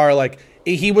for par. Like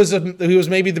he was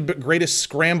maybe the greatest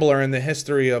scrambler in the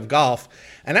history of golf.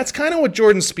 And that's kind of what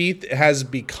Jordan Spieth has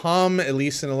become, at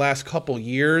least in the last couple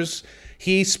years.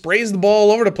 He sprays the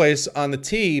ball all over the place on the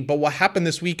tee, but what happened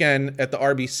this weekend at the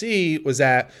RBC was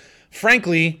that,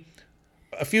 frankly,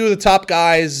 a few of the top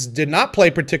guys did not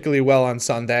play particularly well on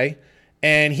Sunday,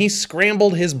 and he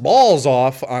scrambled his balls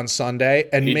off on Sunday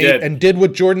and did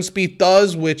what Jordan Spieth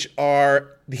does, which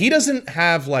are he doesn't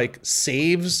have like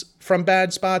saves from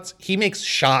bad spots. He makes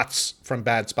shots from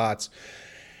bad spots.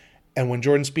 And when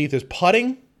Jordan Spieth is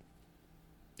putting,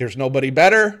 there's nobody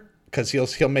better. Because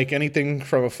he'll make anything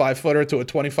from a 5-footer to a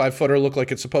 25-footer look like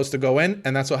it's supposed to go in,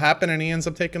 and that's what happened. And he ends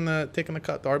up taking the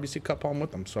RBC Cup home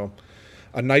with him. So,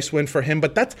 a nice win for him.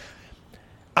 But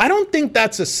I don't think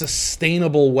that's a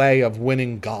sustainable way of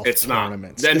winning golf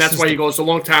tournaments. And that's why he goes a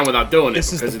long time without doing it.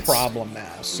 This is the problem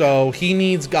now. So he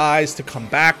needs guys to come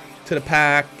back to the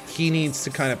pack. He needs to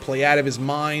kind of play out of his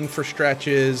mind for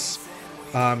stretches.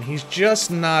 He's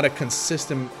just not a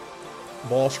consistent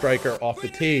ball striker off the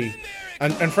tee.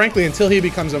 And frankly, until he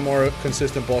becomes a more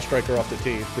consistent ball striker off the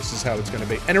tee, this is how it's going to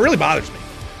be. And it really bothers me.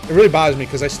 It really bothers me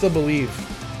because I still believe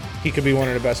he could be one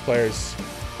of the best players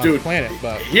on the planet.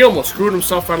 But he almost screwed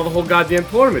himself out of the whole goddamn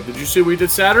tournament. Did you see what he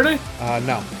did Saturday?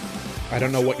 No. I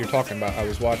don't know what you're talking about. I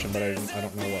was watching, but I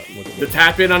don't know what the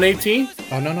tap in on 18?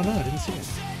 Oh, no. I didn't see it.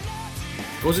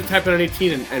 Goes to tap in on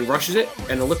 18 and rushes it,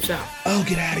 and it lips out. Oh,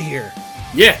 get out of here.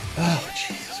 Yeah. Oh,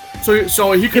 Jesus.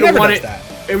 So he could have won it. That.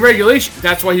 In regulation,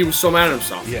 that's why he was so mad at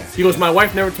himself. Yeah. He goes, my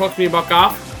wife never talked to me about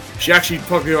golf. She actually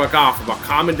talked to me about golf, about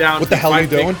calming down. What the hell are you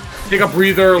doing? Take a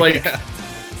breather, like.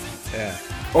 Yeah.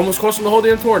 Almost cost him the whole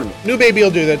damn tournament. New baby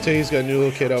will do that too. He's got a new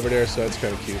little kid over there, so it's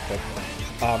kind of cute.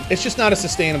 But it's just not a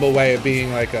sustainable way of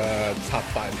being like a top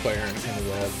 5 player in the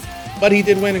world. But he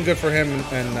did win, and good for him.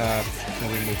 And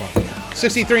we move on.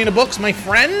 63 in the books, my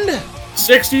friend.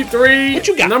 63. What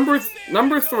you got?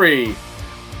 Number 3.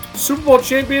 Super Bowl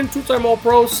champion, 2-time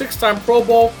All-Pro, 6-time Pro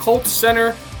Bowl, Colts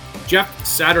center, Jeff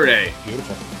Saturday.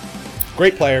 Beautiful.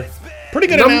 Great player. Pretty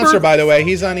good announcer, by the way.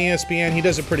 He's on ESPN. He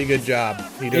does a pretty good job.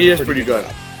 He is pretty good.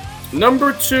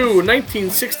 Number 2,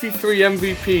 1963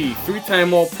 MVP,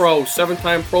 3-time All-Pro,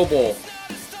 7-time Pro Bowl,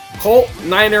 Colt,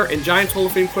 Niner, and Giants Hall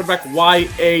of Fame quarterback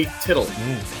Y.A. Tittle.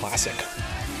 Classic.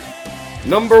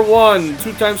 Number 1,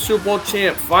 2-time Super Bowl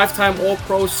champ, 5-time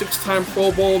All-Pro, 6-time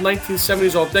Pro Bowl,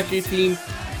 1970s All-Decade team,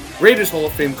 Raiders Hall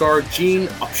of Fame guard Gene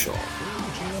Upshaw.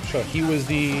 He was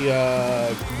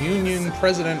the union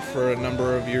president for a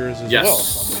number of years as well.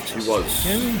 Yes, he was.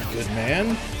 Good man.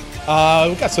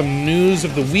 We've got some news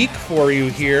of the week for you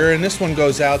here, and this one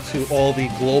goes out to all the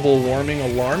global warming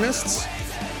alarmists.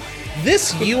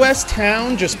 This U.S.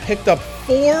 town just picked up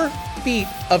 4 feet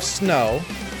of snow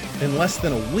in less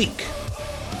than a week.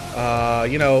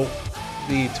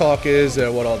 The talk is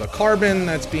what all the carbon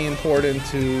that's being poured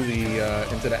into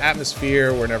the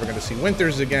atmosphere. We're never going to see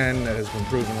winters again. That has been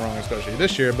proven wrong, especially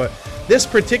this year. But this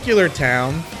particular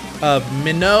town of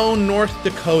Minot, North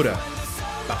Dakota,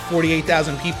 about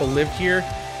 48,000 people lived here.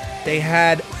 They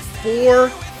had 4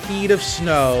 feet of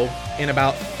snow in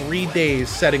about 3 days,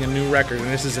 setting a new record. And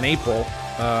this is in April.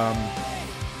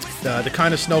 The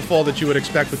kind of snowfall that you would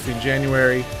expect between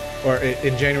January or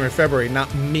in January and February,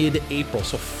 not mid-April.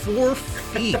 So 4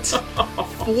 feet,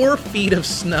 4 feet of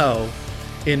snow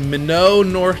in Minot,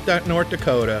 North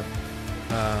Dakota,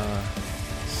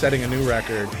 setting a new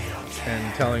record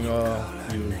and telling all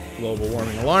you global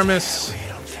warming alarmists,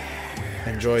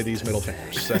 enjoy these middle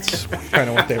fingers. That's kind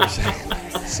of what they were saying.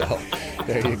 So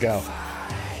there you go.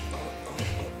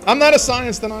 I'm not a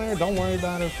science denier. Don't worry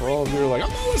about it. For all of you who are like,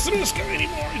 I'm not listening to this guy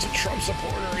anymore. He's a Trump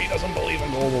supporter. He doesn't believe in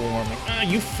global warming.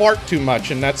 You fart too much,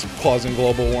 and that's causing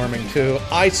global warming, too.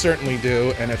 I certainly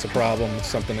do, and it's a problem. It's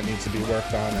something that needs to be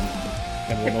worked on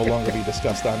and will no longer be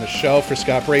discussed on the show. For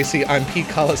Scott Bracey, I'm Pete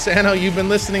Colasano. You've been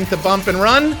listening to Bump and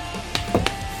Run.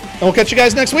 And we'll catch you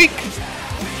guys next week.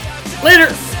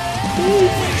 Later.